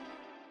podcasts.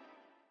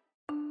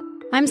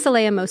 I'm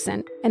Saleha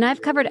Mohsin, and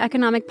I've covered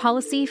economic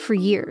policy for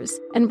years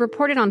and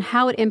reported on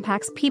how it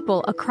impacts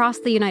people across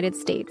the United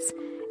States.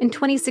 In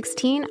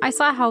 2016, I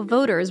saw how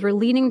voters were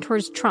leaning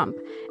towards Trump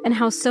and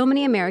how so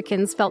many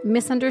Americans felt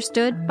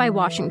misunderstood by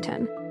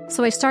Washington.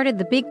 So I started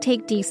The Big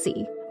Take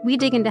DC. We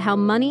dig into how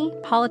money,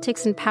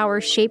 politics, and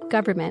power shape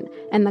government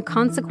and the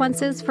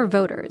consequences for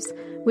voters.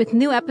 With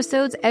new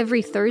episodes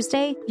every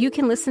Thursday, you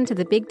can listen to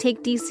The Big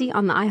Take DC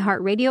on the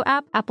iHeartRadio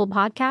app, Apple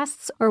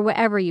Podcasts, or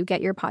wherever you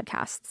get your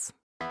podcasts.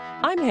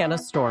 I'm Hannah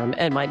Storm,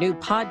 and my new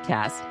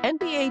podcast,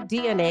 NBA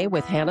DNA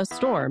with Hannah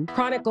Storm,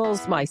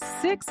 chronicles my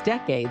 6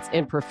 decades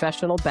in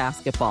professional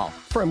basketball.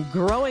 From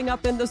growing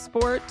up in the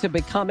sport to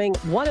becoming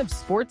one of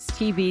sports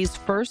TV's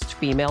first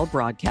female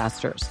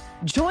broadcasters.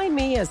 Join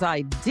me as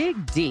I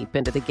dig deep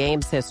into the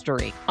game's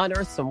history,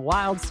 unearth some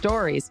wild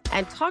stories,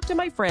 and talk to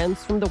my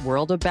friends from the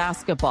world of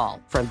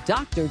basketball, from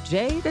Dr.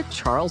 J to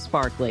Charles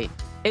Barkley.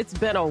 It's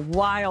been a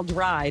wild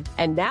ride,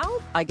 and now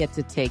I get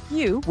to take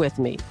you with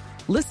me.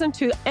 Listen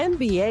to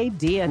NBA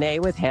DNA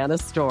with Hannah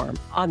Storm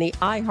on the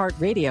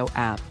iHeartRadio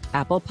app,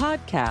 Apple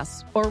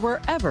Podcasts, or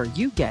wherever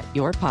you get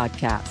your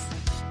podcasts.